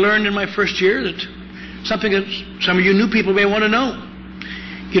 And I learned in my first year that something that some of you new people may want to know.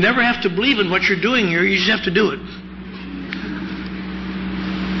 You never have to believe in what you're doing here. You just have to do it.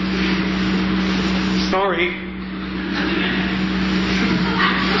 Sorry.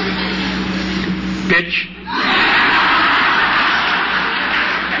 Bitch.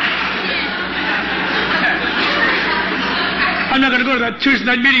 I'm not going to go to that Tuesday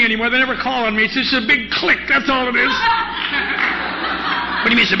night meeting anymore. They never call on me. It's just a big clique. That's all it is. What do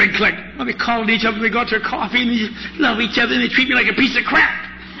you mean it's a big clique? Well, they call each other, they go out to their coffee, and they love each other, and they treat me like a piece of crap.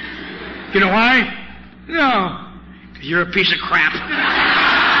 You know why? No. Because you're a piece of crap.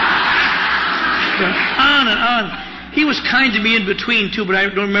 On and on. He was kind to me in between, too, but I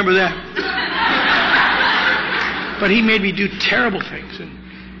don't remember that. But he made me do terrible things. And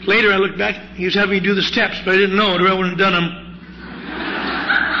later I looked back, he was having me do the steps, but I didn't know it, or I wouldn't have done them.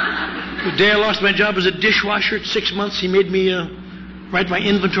 The day I lost my job as a dishwasher at 6 months, he made me write my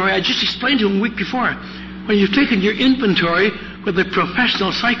inventory. I just explained to him a week before. When you've taken your inventory with a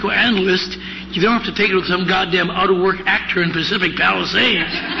professional psychoanalyst, you don't have to take it with some goddamn out-of-work actor in Pacific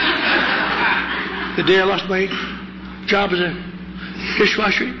Palisades. The day I lost my job as a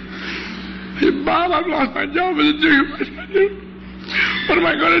dishwasher, I said, Bob, I've lost my job as a dishwasher. What am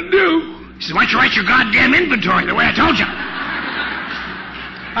I going to do? He said, why don't you write your goddamn inventory the way I told you?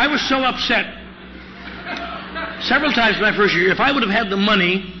 I was so upset. Several times my first year, if I would have had the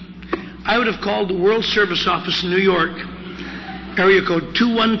money, I would have called the World Service Office in New York, area code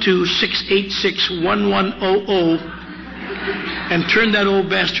 212-686-1100, and turned that old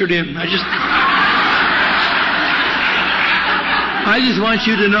bastard in. I just want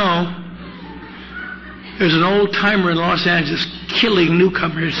you to know there's an old timer in Los Angeles killing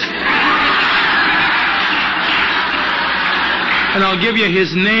newcomers. And I'll give you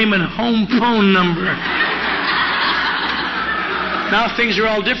his name and home phone number. Now things are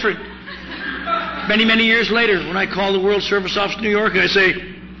all different. Many, many years later, when I call the World Service Office in New York, I say,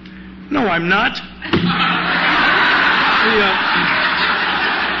 no, I'm not.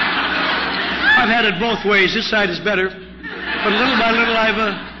 I've had it both ways. This side is better. But little by little,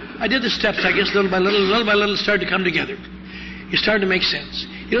 I did the steps, I guess, little by little, started to come together. It started to make sense.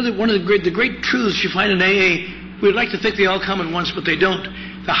 You know, one of the great truths you find in AA, we'd like to think they all come at once, but they don't.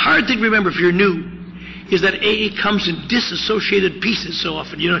 The hard thing to remember if you're new is that AA comes in disassociated pieces so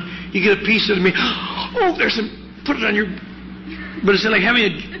often. You know, you get a piece of me, oh, there's some, put it on your, but it's like having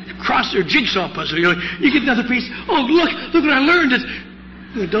a cross or jigsaw puzzle. You know, you get another piece, oh, look what I learned.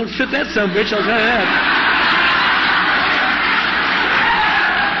 Don't fit that son of a bitch, I'll tell you that.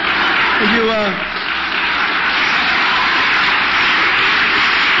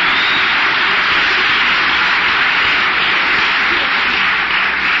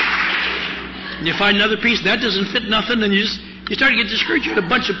 You find another piece, that doesn't fit nothing, and you start to get discouraged. You get a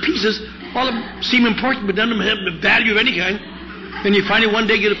bunch of pieces, all of them seem important, but none of them have a value of any kind. Then you finally one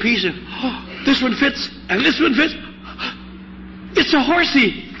day get a piece, and oh, this one fits, and this one fits. It's a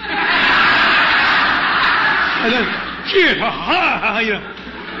horsey. And then, gee, you know.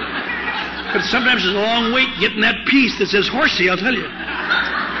 But sometimes there's a long wait getting that piece that says horsey, I'll tell you.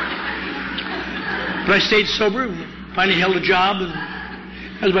 But I stayed sober, finally held a job, and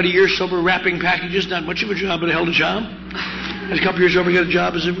I was about a year sober wrapping packages, not much of a job, but I held a job. I was a couple years over, got a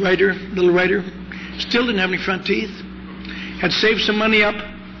job as a writer, little writer. Still didn't have any front teeth. Had saved some money up.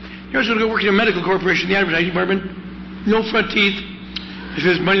 I was going to go work in a medical corporation, the advertising department. No front teeth. I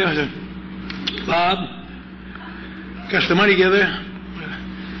said, money. I said, Bob, got the money together.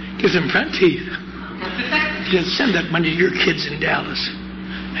 Get some front teeth. He said, send that money to your kids in Dallas.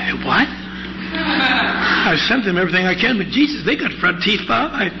 I said, what? I sent them everything I can, but Jesus, they got front teeth,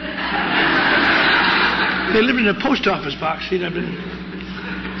 Bob. They lived in a post office box. See, you've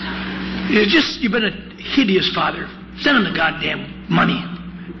been a hideous father. Send them the goddamn money.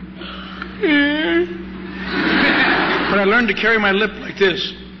 But I learned to carry my lip like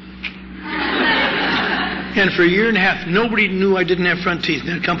this. And for a year and a half, nobody knew I didn't have front teeth in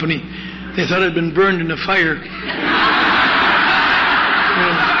that company. They thought I'd been burned in a fire.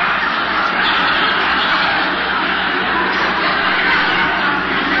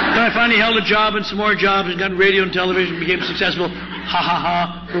 Then I finally held a job and some more jobs and got radio and television, became successful. Ha ha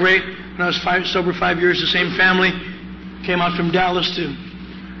ha, hooray. When I was sober 5 years, the same family came out from Dallas to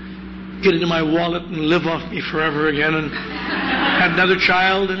get into my wallet and live off me forever again, and had another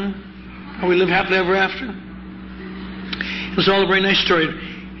child, and we live happily ever after. It was all a very nice story.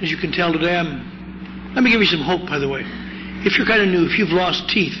 As you can tell today, let me give you some hope, by the way. If you're kind of new, if you've lost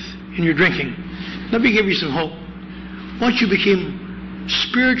teeth in your drinking, let me give you some hope. Once you became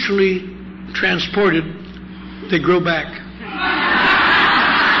spiritually transported, they grow back.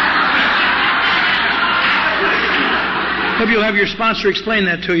 Maybe you'll have your sponsor explain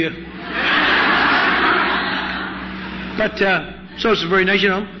that to you. But, so it's very nice, you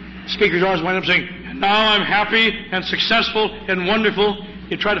know. Speakers always wind up saying, now I'm happy and successful and wonderful.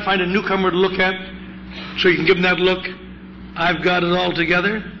 You try to find a newcomer to look at so you can give them that look. I've got it all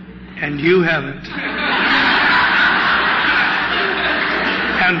together, and you haven't.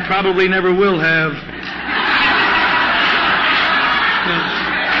 And probably never will have.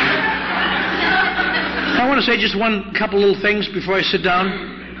 I want to say just one couple little things before I sit down.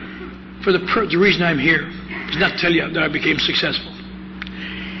 For the reason I'm here is not to tell you that I became successful.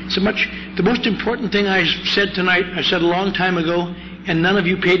 The most important thing I said tonight, I said a long time ago, and none of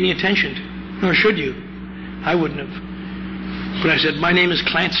you paid any attention to, nor should you. I wouldn't have. But I said, my name is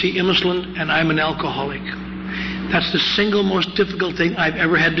Clancy Immisland, and I'm an alcoholic. That's the single most difficult thing I've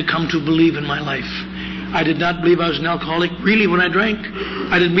ever had to come to believe in my life. I did not believe I was an alcoholic really when I drank.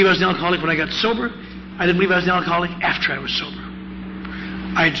 I didn't believe I was an alcoholic when I got sober. I didn't believe I was an alcoholic after I was sober.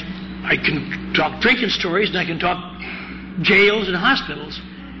 I can talk drinking stories and I can talk jails and hospitals,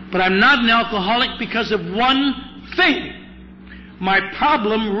 but I'm not an alcoholic because of one thing. My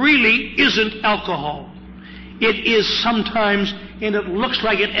problem really isn't alcohol. It is sometimes, and it looks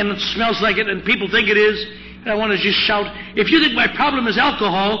like it, and it smells like it, and people think it is. And I want to just shout, if you think my problem is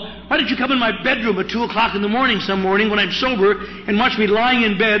alcohol, why don't you come in my bedroom at 2 o'clock in the morning some morning when I'm sober and watch me lying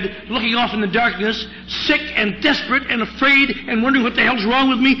in bed, looking off in the darkness, sick and desperate and afraid and wondering what the hell's wrong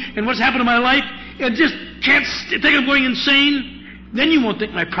with me and what's happened to my life, and just can't think I'm going insane? Then you won't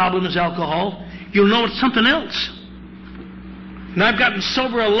think my problem is alcohol. You'll know it's something else. And I've gotten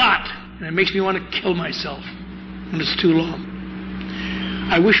sober a lot, and it makes me want to kill myself when it's too long.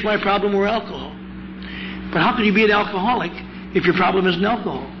 I wish my problem were alcohol. But how can you be an alcoholic if your problem isn't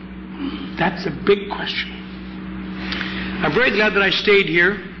alcohol? That's a big question. I'm very glad that I stayed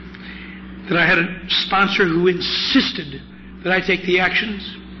here, that I had a sponsor who insisted that I take the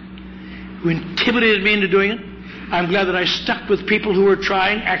actions, who intimidated me into doing it. I'm glad that I stuck with people who were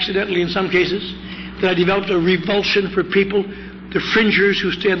trying, accidentally in some cases, that I developed a revulsion for people, the fringers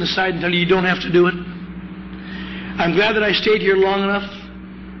who stay on the side and tell you don't have to do it. I'm glad that I stayed here long enough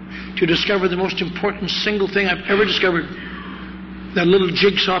to discover the most important single thing I've ever discovered. That little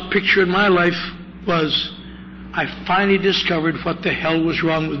jigsaw picture in my life was, I finally discovered what the hell was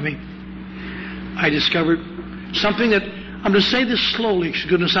wrong with me. I discovered something that, I'm going to say this slowly, it's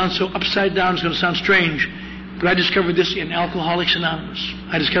going to sound so upside down, it's going to sound strange, but I discovered this in Alcoholics Anonymous.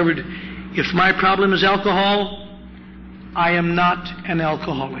 I discovered, if my problem is alcohol, I am not an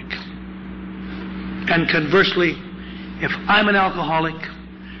alcoholic. And conversely, if I'm an alcoholic,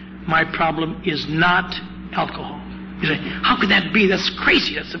 my problem is not alcohol. You say, how could that be? That's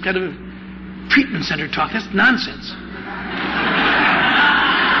crazy. That's some kind of treatment center talk. That's nonsense.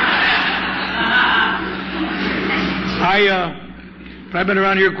 I've been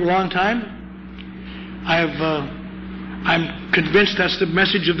around here for a long time. I'm convinced that's the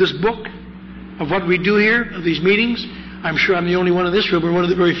message of this book, of what we do here, of these meetings. I'm sure I'm the only one in this room, or one of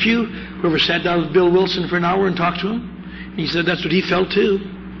the very few, who ever sat down with Bill Wilson for an hour and talked to him. And he said that's what he felt too.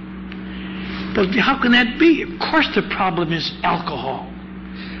 But how can that be? Of course the problem is alcohol.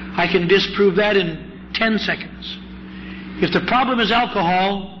 I can disprove that in 10 seconds. If the problem is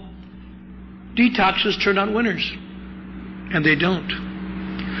alcohol, detoxes turn out winners. And they don't.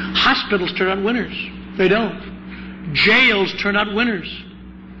 Hospitals turn out winners. They don't. Jails turn out winners.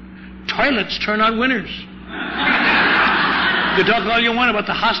 Toilets turn out winners. You talk all you want about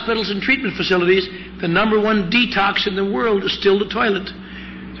the hospitals and treatment facilities, the number one detox in the world is still the toilet.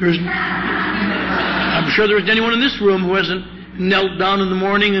 I'm sure there isn't anyone in this room who hasn't knelt down in the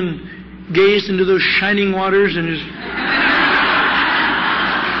morning and gazed into those shining waters and just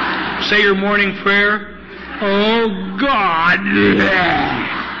say your morning prayer. Oh, God.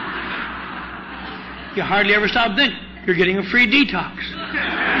 You hardly ever stop thinking. You're getting a free detox.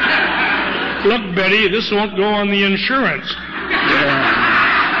 Look, Betty, this won't go on the insurance.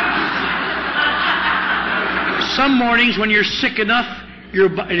 Some mornings when you're sick enough, you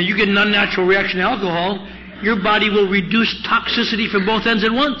get an unnatural reaction to alcohol, your body will reduce toxicity from both ends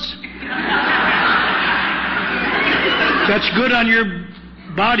at once. That's good on your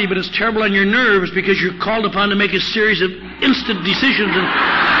body, but it's terrible on your nerves because you're called upon to make a series of instant decisions.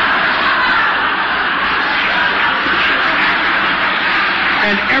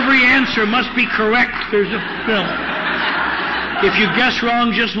 And every answer must be correct. If you guess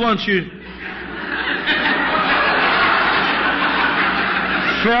wrong just once,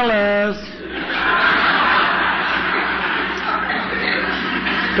 fellas.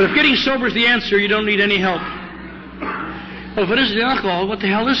 But if getting sober is the answer, you don't need any help. Well, if it isn't alcohol, what the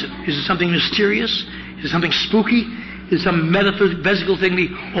hell is it? Is it something mysterious? Is it something spooky? Is it some metaphysical thing the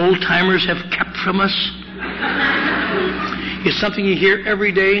old-timers have kept from us? It's something you hear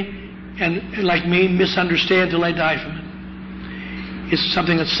every day and, like me, misunderstand till I die from it. It's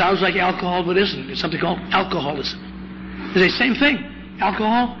something that sounds like alcohol but isn't. It's something called alcoholism. It's the same thing.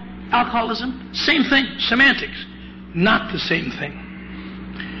 Alcohol, alcoholism, same thing. Semantics. Not the same thing.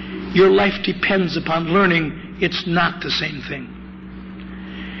 Your life depends upon learning it's not the same thing.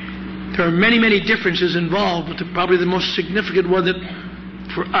 There are many, many differences involved, but probably the most significant one that,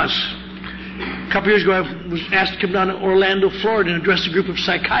 for us, a couple years ago I was asked to come down to Orlando, Florida and address a group of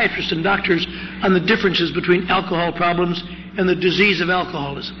psychiatrists and doctors on the differences between alcohol problems and the disease of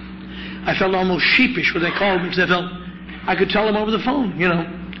alcoholism. I felt almost sheepish when they called me because I felt I could tell them over the phone,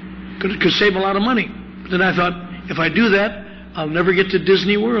 could save a lot of money. But then I thought, if I do that, I'll never get to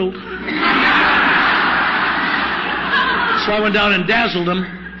Disney World. So I went down and dazzled them.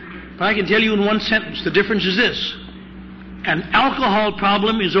 But I can tell you in one sentence, the difference is this. An alcohol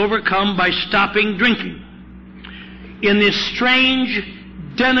problem is overcome by stopping drinking. In this strange,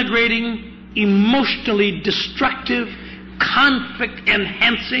 denigrating, emotionally destructive,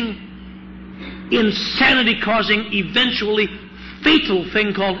 conflict-enhancing, insanity-causing, eventually fatal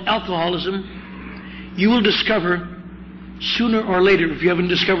thing called alcoholism, you will discover sooner or later, if you haven't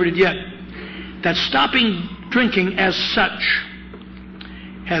discovered it yet, that stopping drinking as such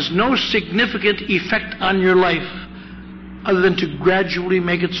has no significant effect on your life other than to gradually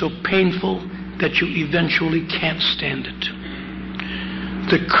make it so painful that you eventually can't stand it.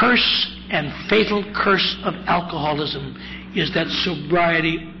 The curse and fatal curse of alcoholism is that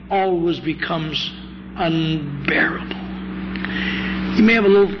sobriety always becomes unbearable. You may have a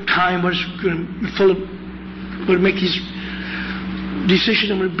little time where it's going to be full of, going to make these decisions,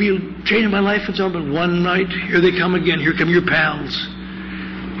 I'm going to be changing my life and so on, but one night, here they come again, here come your pals.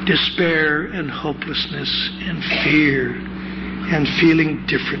 Despair and hopelessness and fear and feeling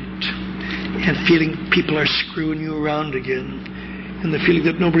different and feeling people are screwing you around again and the feeling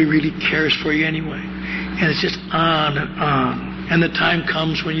that nobody really cares for you anyway. And it's just on and on. And the time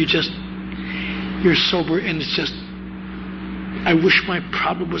comes when you're sober and it's just, I wish my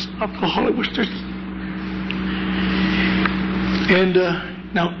problem was alcohol. I wish there's... And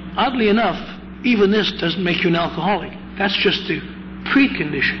now, oddly enough, even this doesn't make you an alcoholic. That's just the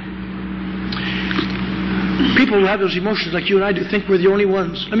precondition. People who have those emotions like you and I do think we're the only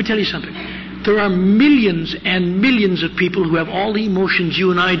ones. Let me tell you something. There are millions and millions of people who have all the emotions you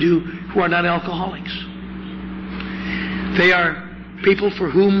and I do who are not alcoholics. They are people for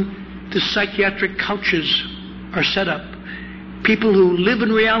whom the psychiatric couches are set up. People who live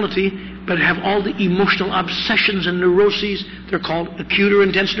in reality but have all the emotional obsessions and neuroses. They're called acute or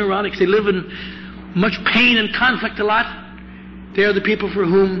intense neurotics. They live in much pain and conflict a lot. They are the people for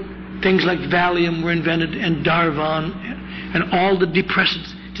whom things like Valium were invented and Darvon and all the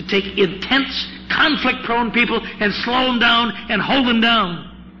depressants to take intense, conflict-prone people and slow them down and hold them down.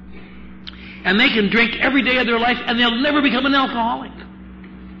 And they can drink every day of their life and they'll never become an alcoholic.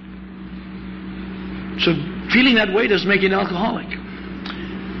 So feeling that way doesn't make you an alcoholic.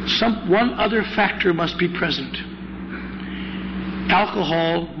 One other factor must be present.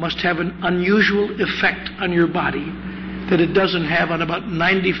 Alcohol must have an unusual effect on your body that it doesn't have on about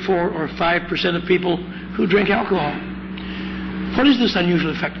 94 or 5% of people who drink alcohol. What is this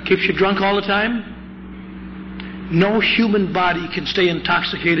unusual effect? It keeps you drunk all the time? No human body can stay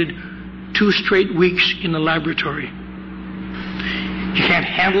intoxicated 2 straight weeks in the laboratory. You can't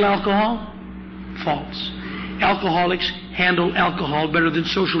handle alcohol? False. Alcoholics handle alcohol better than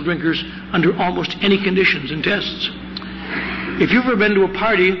social drinkers under almost any conditions and tests. If you've ever been to a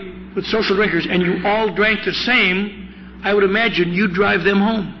party with social drinkers and you all drank the same, I would imagine you'd drive them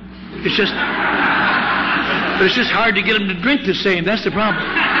home. But it's just hard to get them to drink the same. That's the problem.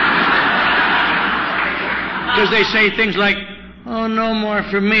 Because they say things like, oh, no more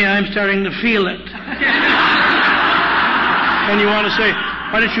for me, I'm starting to feel it. And you want to say,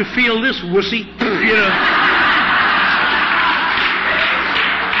 why don't you feel this, wussy? You know.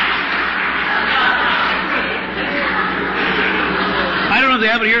 I don't know if they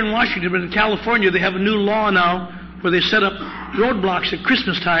have it here in Washington, but in California they have a new law now where they set up roadblocks at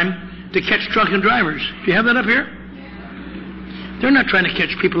Christmas time to catch drunken drivers. Do you have that up here? They're not trying to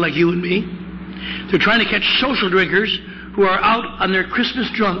catch people like you and me. They're trying to catch social drinkers who are out on their Christmas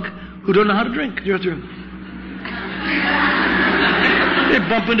drunk who don't know how to drink. They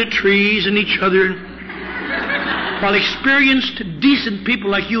bump into trees and each other. While experienced, decent people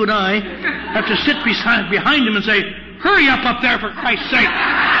like you and I have to sit behind them and say, hurry up there for Christ's sake.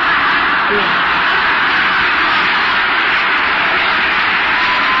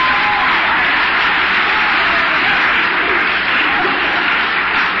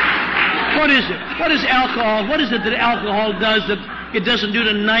 What is it? What is alcohol? What is it that alcohol does that it doesn't do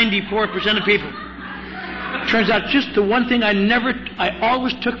to 94% of people? Turns out just the one thing I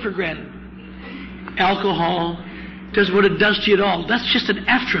always took for granted. Alcohol does what it does to you at all. That's just an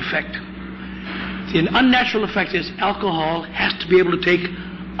after effect. The unnatural effect is alcohol has to be able to take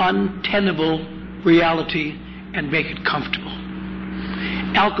untenable reality and make it comfortable.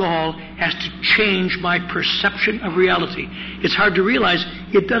 Alcohol has to change my perception of reality. It's hard to realize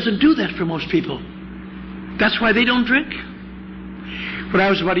it doesn't do that for most people. That's why they don't drink. When I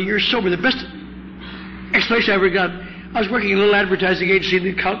was about a year sober, the best explanation I ever got, I was working in a little advertising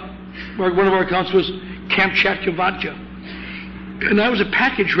agency, where one of our accounts was Kamchatka Vodka. And I was a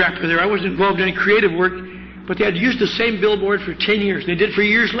package wrapper there. I wasn't involved in any creative work, But they had used the same billboard for 10 years. They did for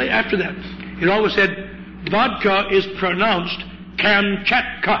years after that. It always said, vodka is pronounced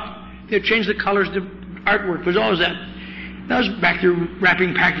Kamchatka. They had changed the colors, the artwork was always that. And I was back there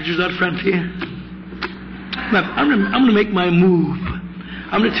wrapping packages out front here. But I'm going to make my move.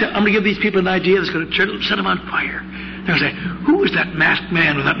 I'm going to give these people an idea that's going to set them on fire. They're going to say, who is that masked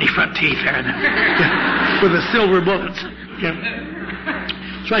man without any front teeth there? With the silver bullets. Yeah.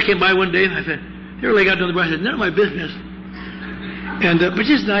 So I came by one day and I said, here, lay out down the brush. I said, none of my business. And but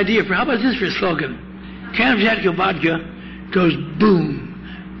just an idea for, how about this for a slogan? Kamchatka vodka goes boom,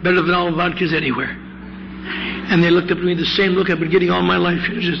 better than all vodkas anywhere. And they looked up at me the same look I've been getting all my life.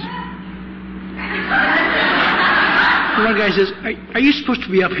 It was just. One guy says, are you supposed to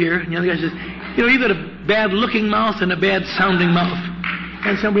be up here? And the other guy says, you've got a bad-looking mouth and a bad-sounding mouth.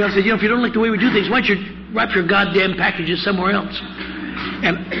 And somebody else said, if you don't like the way we do things, why don't you wrap your goddamn packages somewhere else?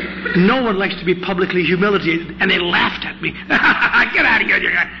 And no one likes to be publicly humiliated. And they laughed at me. Get out of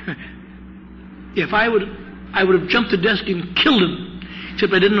here. If I would have jumped the desk and killed him,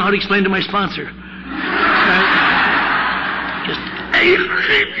 except I didn't know how to explain to my sponsor.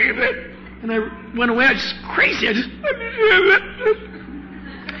 And I went away. I was just crazy. And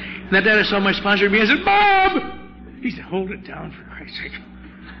that night I saw my sponsor and I said, Bob! He said, hold it down for Christ's sake.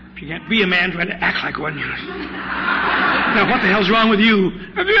 If you can't be a man, try to act like one. Now what the hell's wrong with you?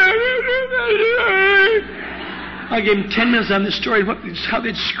 I gave him 10 minutes on this story, how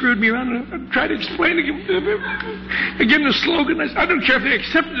they'd screwed me around. I tried to explain to him. I gave him the slogan. I said, I don't care if they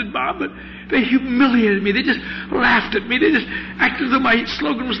accepted it, Bob, but they humiliated me. They just laughed at me. They just acted as though my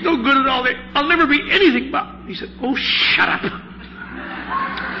slogan was no good at all. I'll never be anything, Bob. He said, oh, shut up.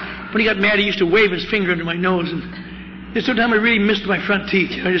 When he got mad, he used to wave his finger under my nose. And sometimes I really missed my front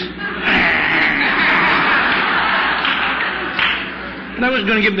teeth. And I wasn't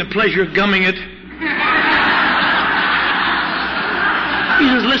going to give him the pleasure of gumming it. He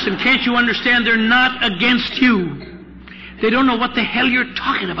says, listen, can't you understand they're not against you? They don't know what the hell you're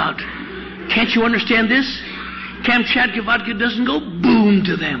talking about. Can't you understand this? Kamchatka vodka doesn't go boom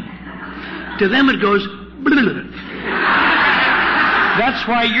to them. To them it goes blah. That's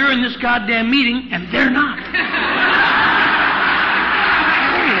why you're in this goddamn meeting and they're not.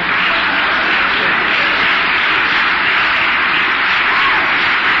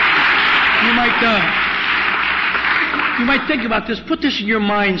 You might think about this. Put this in your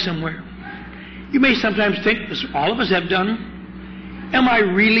mind somewhere. You may sometimes think, as all of us have done, am I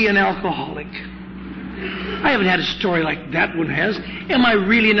really an alcoholic? I haven't had a story like that one has. Am I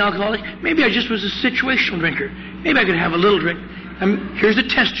really an alcoholic? Maybe I just was a situational drinker. Maybe I could have a little drink. Here's the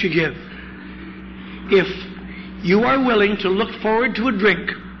test you give. If you are willing to look forward to a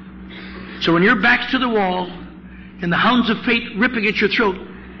drink, so when your back's to the wall and the hounds of fate ripping at your throat,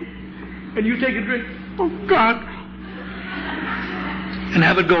 and you take a drink, oh God, and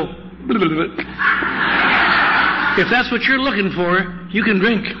have it go. If that's what you're looking for, you can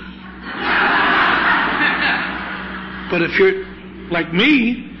drink. But if you're like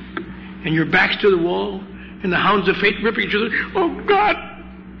me, and your back's to the wall, and the hounds of fate ripping each other, oh God!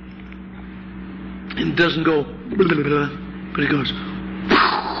 And it doesn't go, but it goes.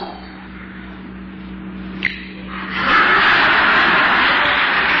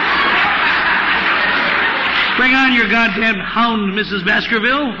 Bring on your goddamn hound, Mrs.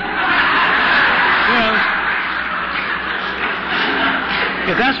 Baskerville. Well,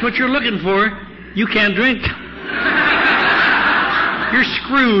 if that's what you're looking for, you can't drink. You're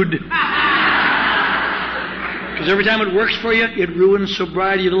screwed. Because every time it works for you, it ruins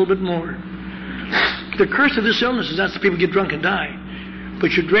sobriety a little bit more. The curse of this illness is not that people get drunk and die.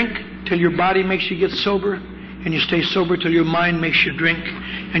 But you drink till your body makes you get sober, and you stay sober till your mind makes you drink,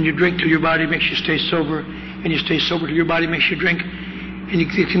 and you drink till your body makes you stay sober, and you stay sober till your body makes you drink, and it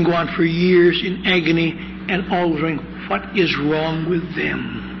can go on for years in agony and always wondering, what is wrong with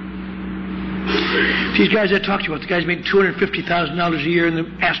them? These guys I talked to you about, the guys made $250,000 a year, and the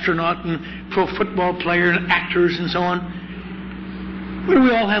astronaut and pro football player and actors and so on. What do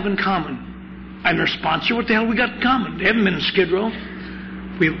we all have in common? I'm their sponsor. What the hell we got in common? They haven't been in Skid Row.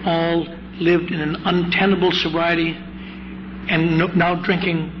 We've all lived in an untenable sobriety, and now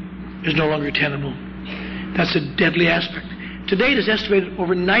drinking is no longer tenable. That's a deadly aspect. Today it is estimated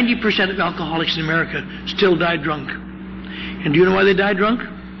over 90% of alcoholics in America still die drunk. And do you know why they die drunk?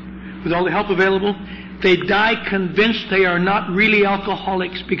 With all the help available, they die convinced they are not really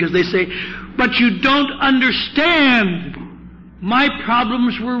alcoholics, because they say, but you don't understand. My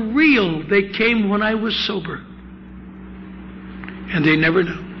problems were real. They came when I was sober. And they never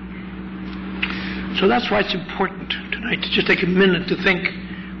know. So that's why it's important tonight to just take a minute to think,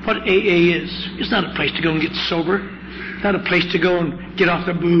 what AA is. It's not a place to go and get sober. It's not a place to go and get off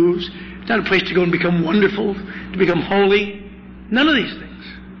the booze. It's not a place to go and become wonderful, to become holy. None of these things.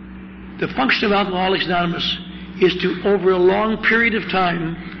 The function of Alcoholics Anonymous is to, over a long period of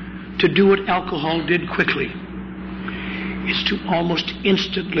time, to do what alcohol did quickly. It's to almost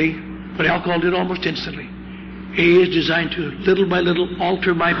instantly, what alcohol did almost instantly. AA is designed to, little by little,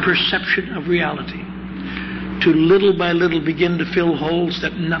 alter my perception of reality. To little by little begin to fill holes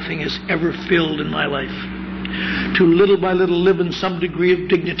that nothing has ever filled in my life. To little by little live in some degree of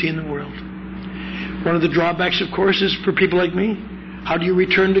dignity in the world. One of the drawbacks, of course, is for people like me, how do you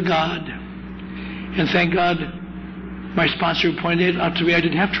return to God? And thank God, my sponsor pointed out to me I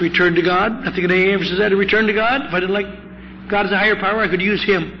didn't have to return to God. Nothing in AA ever says I had to return to God. If I didn't like God as a higher power, I could use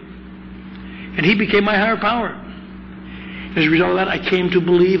Him. And He became my higher power. As a result of that, I came to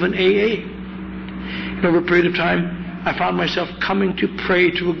believe in AA. And over a period of time, I found myself coming to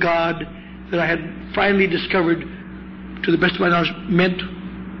pray to a God that I had finally discovered, to the best of my knowledge, meant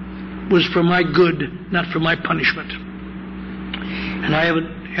was for my good, not for my punishment. And I haven't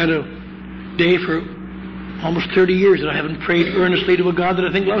had a day for almost 30 years that I haven't prayed earnestly to a God that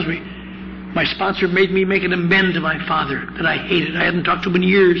I think loves me. My sponsor made me make an amend to my father that I hated. I hadn't talked to him in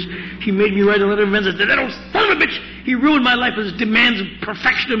years. He made me write a letter of amends. I said, that old son of a bitch, he ruined my life with his demands of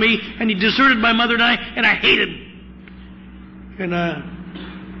perfection of me, and he deserted my mother and I hate him. And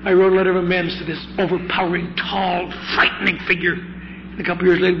I wrote a letter of amends to this overpowering, tall, frightening figure. And a couple of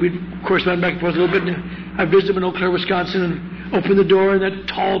years later, we corresponded back and forth a little bit, and I visited him in Eau Claire, Wisconsin, and opened the door, and that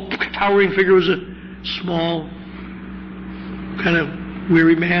tall, towering figure was a small, kind of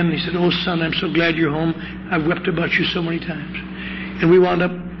weary man. He said, oh, son, I'm so glad you're home. I've wept about you so many times. And we wound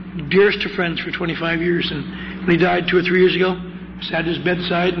up dearest of friends for 25 years. And when he died 2 or 3 years ago, I sat at his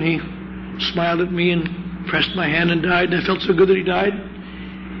bedside, and he smiled at me and pressed my hand and died. And I felt so good that he died.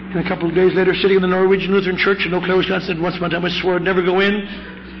 And a couple of days later, sitting in the Norwegian Lutheran Church in Eau Claire, Wisconsin, once upon a time I swore I'd never go in,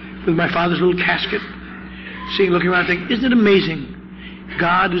 with my father's little casket, looking around, thinking, isn't it amazing?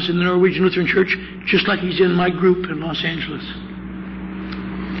 God is in the Norwegian Lutheran Church just like He's in my group in Los Angeles.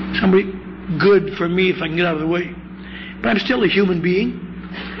 Somebody good for me if I can get out of the way. But I'm still a human being,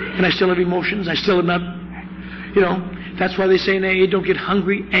 and I still have emotions. I still am not, that's why they say in AA, don't get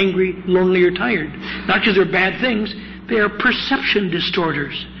hungry, angry, lonely, or tired. Not because they're bad things. They are perception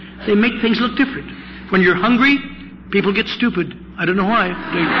distorters. They make things look different. When you're hungry, people get stupid. I don't know why.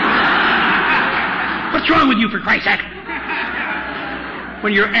 What's wrong with you, for Christ's sake?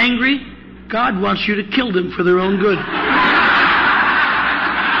 When you're angry, God wants you to kill them for their own good.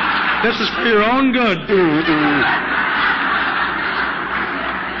 This is for your own good.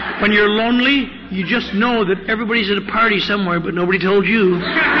 When you're lonely, you just know that everybody's at a party somewhere, but nobody told you.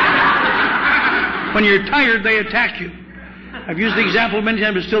 When you're tired, they attack you. I've used the example many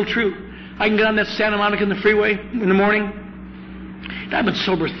times, it's still true. I can get on that Santa Monica in the freeway in the morning. I've been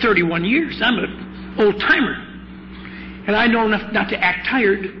sober 31 years. I'm an old-timer. And I know enough not to act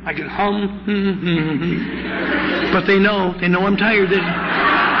tired. I can hum. But they know I'm tired.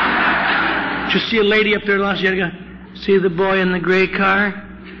 Just see a lady up there in Los Angeles. See the boy in the gray car?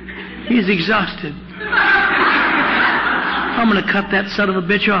 He's exhausted. I'm going to cut that son of a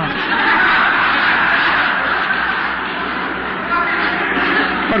bitch off.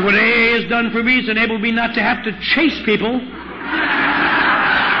 But what AA has done for me is enabled me not to have to chase people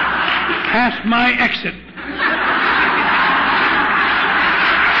past my exit.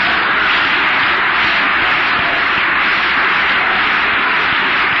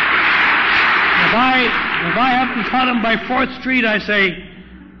 If I haven't caught him by 4th Street, I say,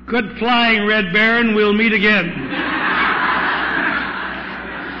 good flying, Red Baron, we'll meet again.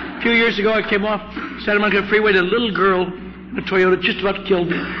 A few years ago, I came off Santa Monica Freeway to a little girl, a Toyota, just about killed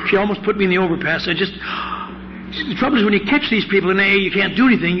me. She almost put me in the overpass. The trouble is when you catch these people in AA, you can't do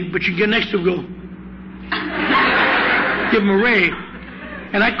anything, but you get next to them and go, give them a ray.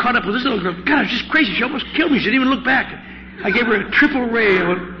 And I caught up with this little girl. God, it's just crazy. She almost killed me. She didn't even look back. I gave her a triple ray.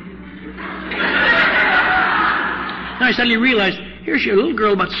 Now I suddenly realized, here's a little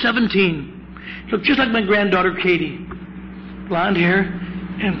girl about 17. Looked just like my granddaughter Katie. Blonde hair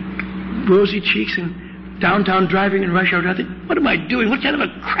and rosy cheeks and downtown driving in rush hour. I think, what am I doing? What kind of a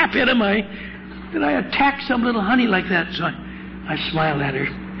craphead am I that I attack some little honey like that? So I smiled at her,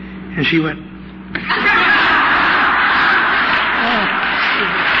 and she went, oh.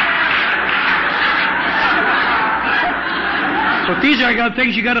 But these are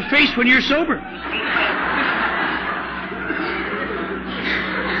things you got to face when you're sober.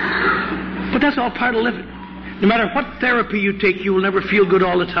 But that's all part of living. No matter what therapy you take, you will never feel good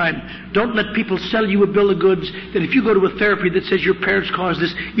all the time. Don't let people sell you a bill of goods that if you go to a therapy that says your parents caused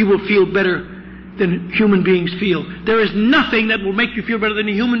this, you will feel better than human beings feel. There is nothing that will make you feel better than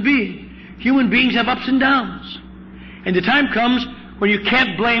a human being. Human beings have ups and downs. And the time comes when you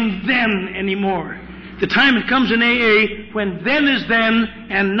can't blame then anymore. The time comes in AA when then is then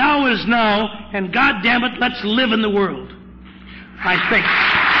and now is now, and God damn it, let's live in the world. I think.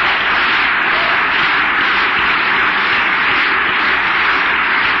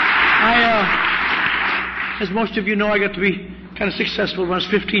 As most of you know, I got to be kind of successful when I was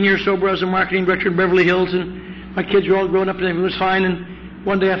 15 years sober. I was a marketing director in Beverly Hills, and my kids were all grown up and everything was fine. And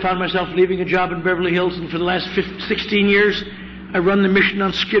one day I found myself leaving a job in Beverly Hills, and for the last 16 years, I run the mission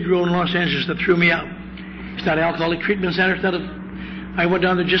on Skid Row in Los Angeles. That threw me out. It's not an alcoholic treatment center. It's not I went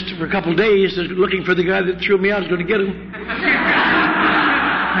down there just for a couple of days looking for the guy that threw me out. I was going to get him.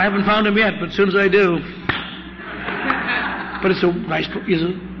 I haven't found him yet, but as soon as I do. But it's a nice, it's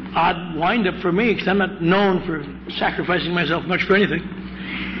an odd wind-up for me, because I'm not known for sacrificing myself much for anything.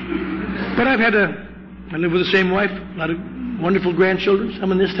 But I live with the same wife, a lot of wonderful grandchildren,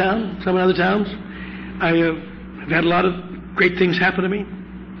 some in this town, some in other towns. I've had a lot of great things happen to me.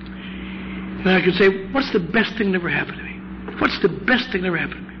 And I could say, what's the best thing that ever happened to me? What's the best thing that ever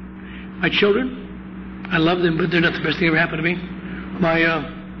happened to me? My children, I love them, but they're not the best thing that ever happened to me.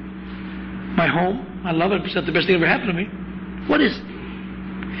 My home, I love it, but it's not the best thing that ever happened to me. What is it?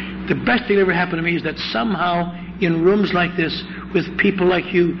 The best thing that ever happened to me is that somehow in rooms like this, with people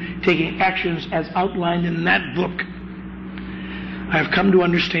like you taking actions as outlined in that book, I have come to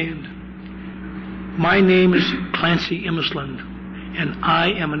understand. My name is Clancy Imislund, and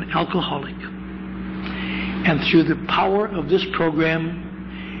I am an alcoholic. And through the power of this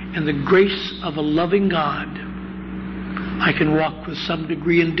program and the grace of a loving God, I can walk with some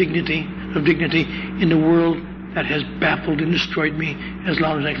degree of dignity in the world that has baffled and destroyed me as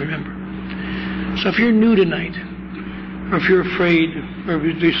long as I can remember. So if you're new tonight, or if you're afraid, or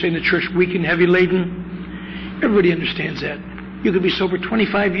if they say in the church, weak and heavy laden, everybody understands that. You could be sober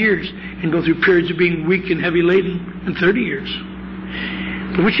 25 years and go through periods of being weak and heavy laden in 30 years.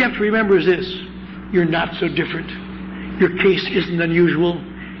 But what you have to remember is this: you're not so different. Your case isn't unusual.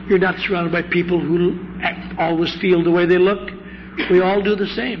 You're not surrounded by people who always feel the way they look. We all do the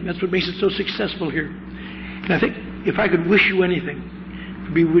same. That's what makes it so successful here. And I think if I could wish you anything,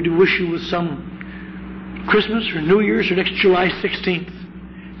 it would be to wish you with some Christmas or New Year's or next July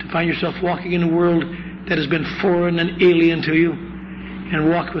 16th to find yourself walking in a world that has been foreign and alien to you, and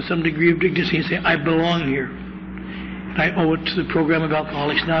walk with some degree of dignity and say, I belong here. And I owe it to the program of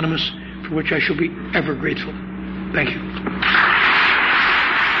Alcoholics Anonymous, for which I shall be ever grateful. Thank you.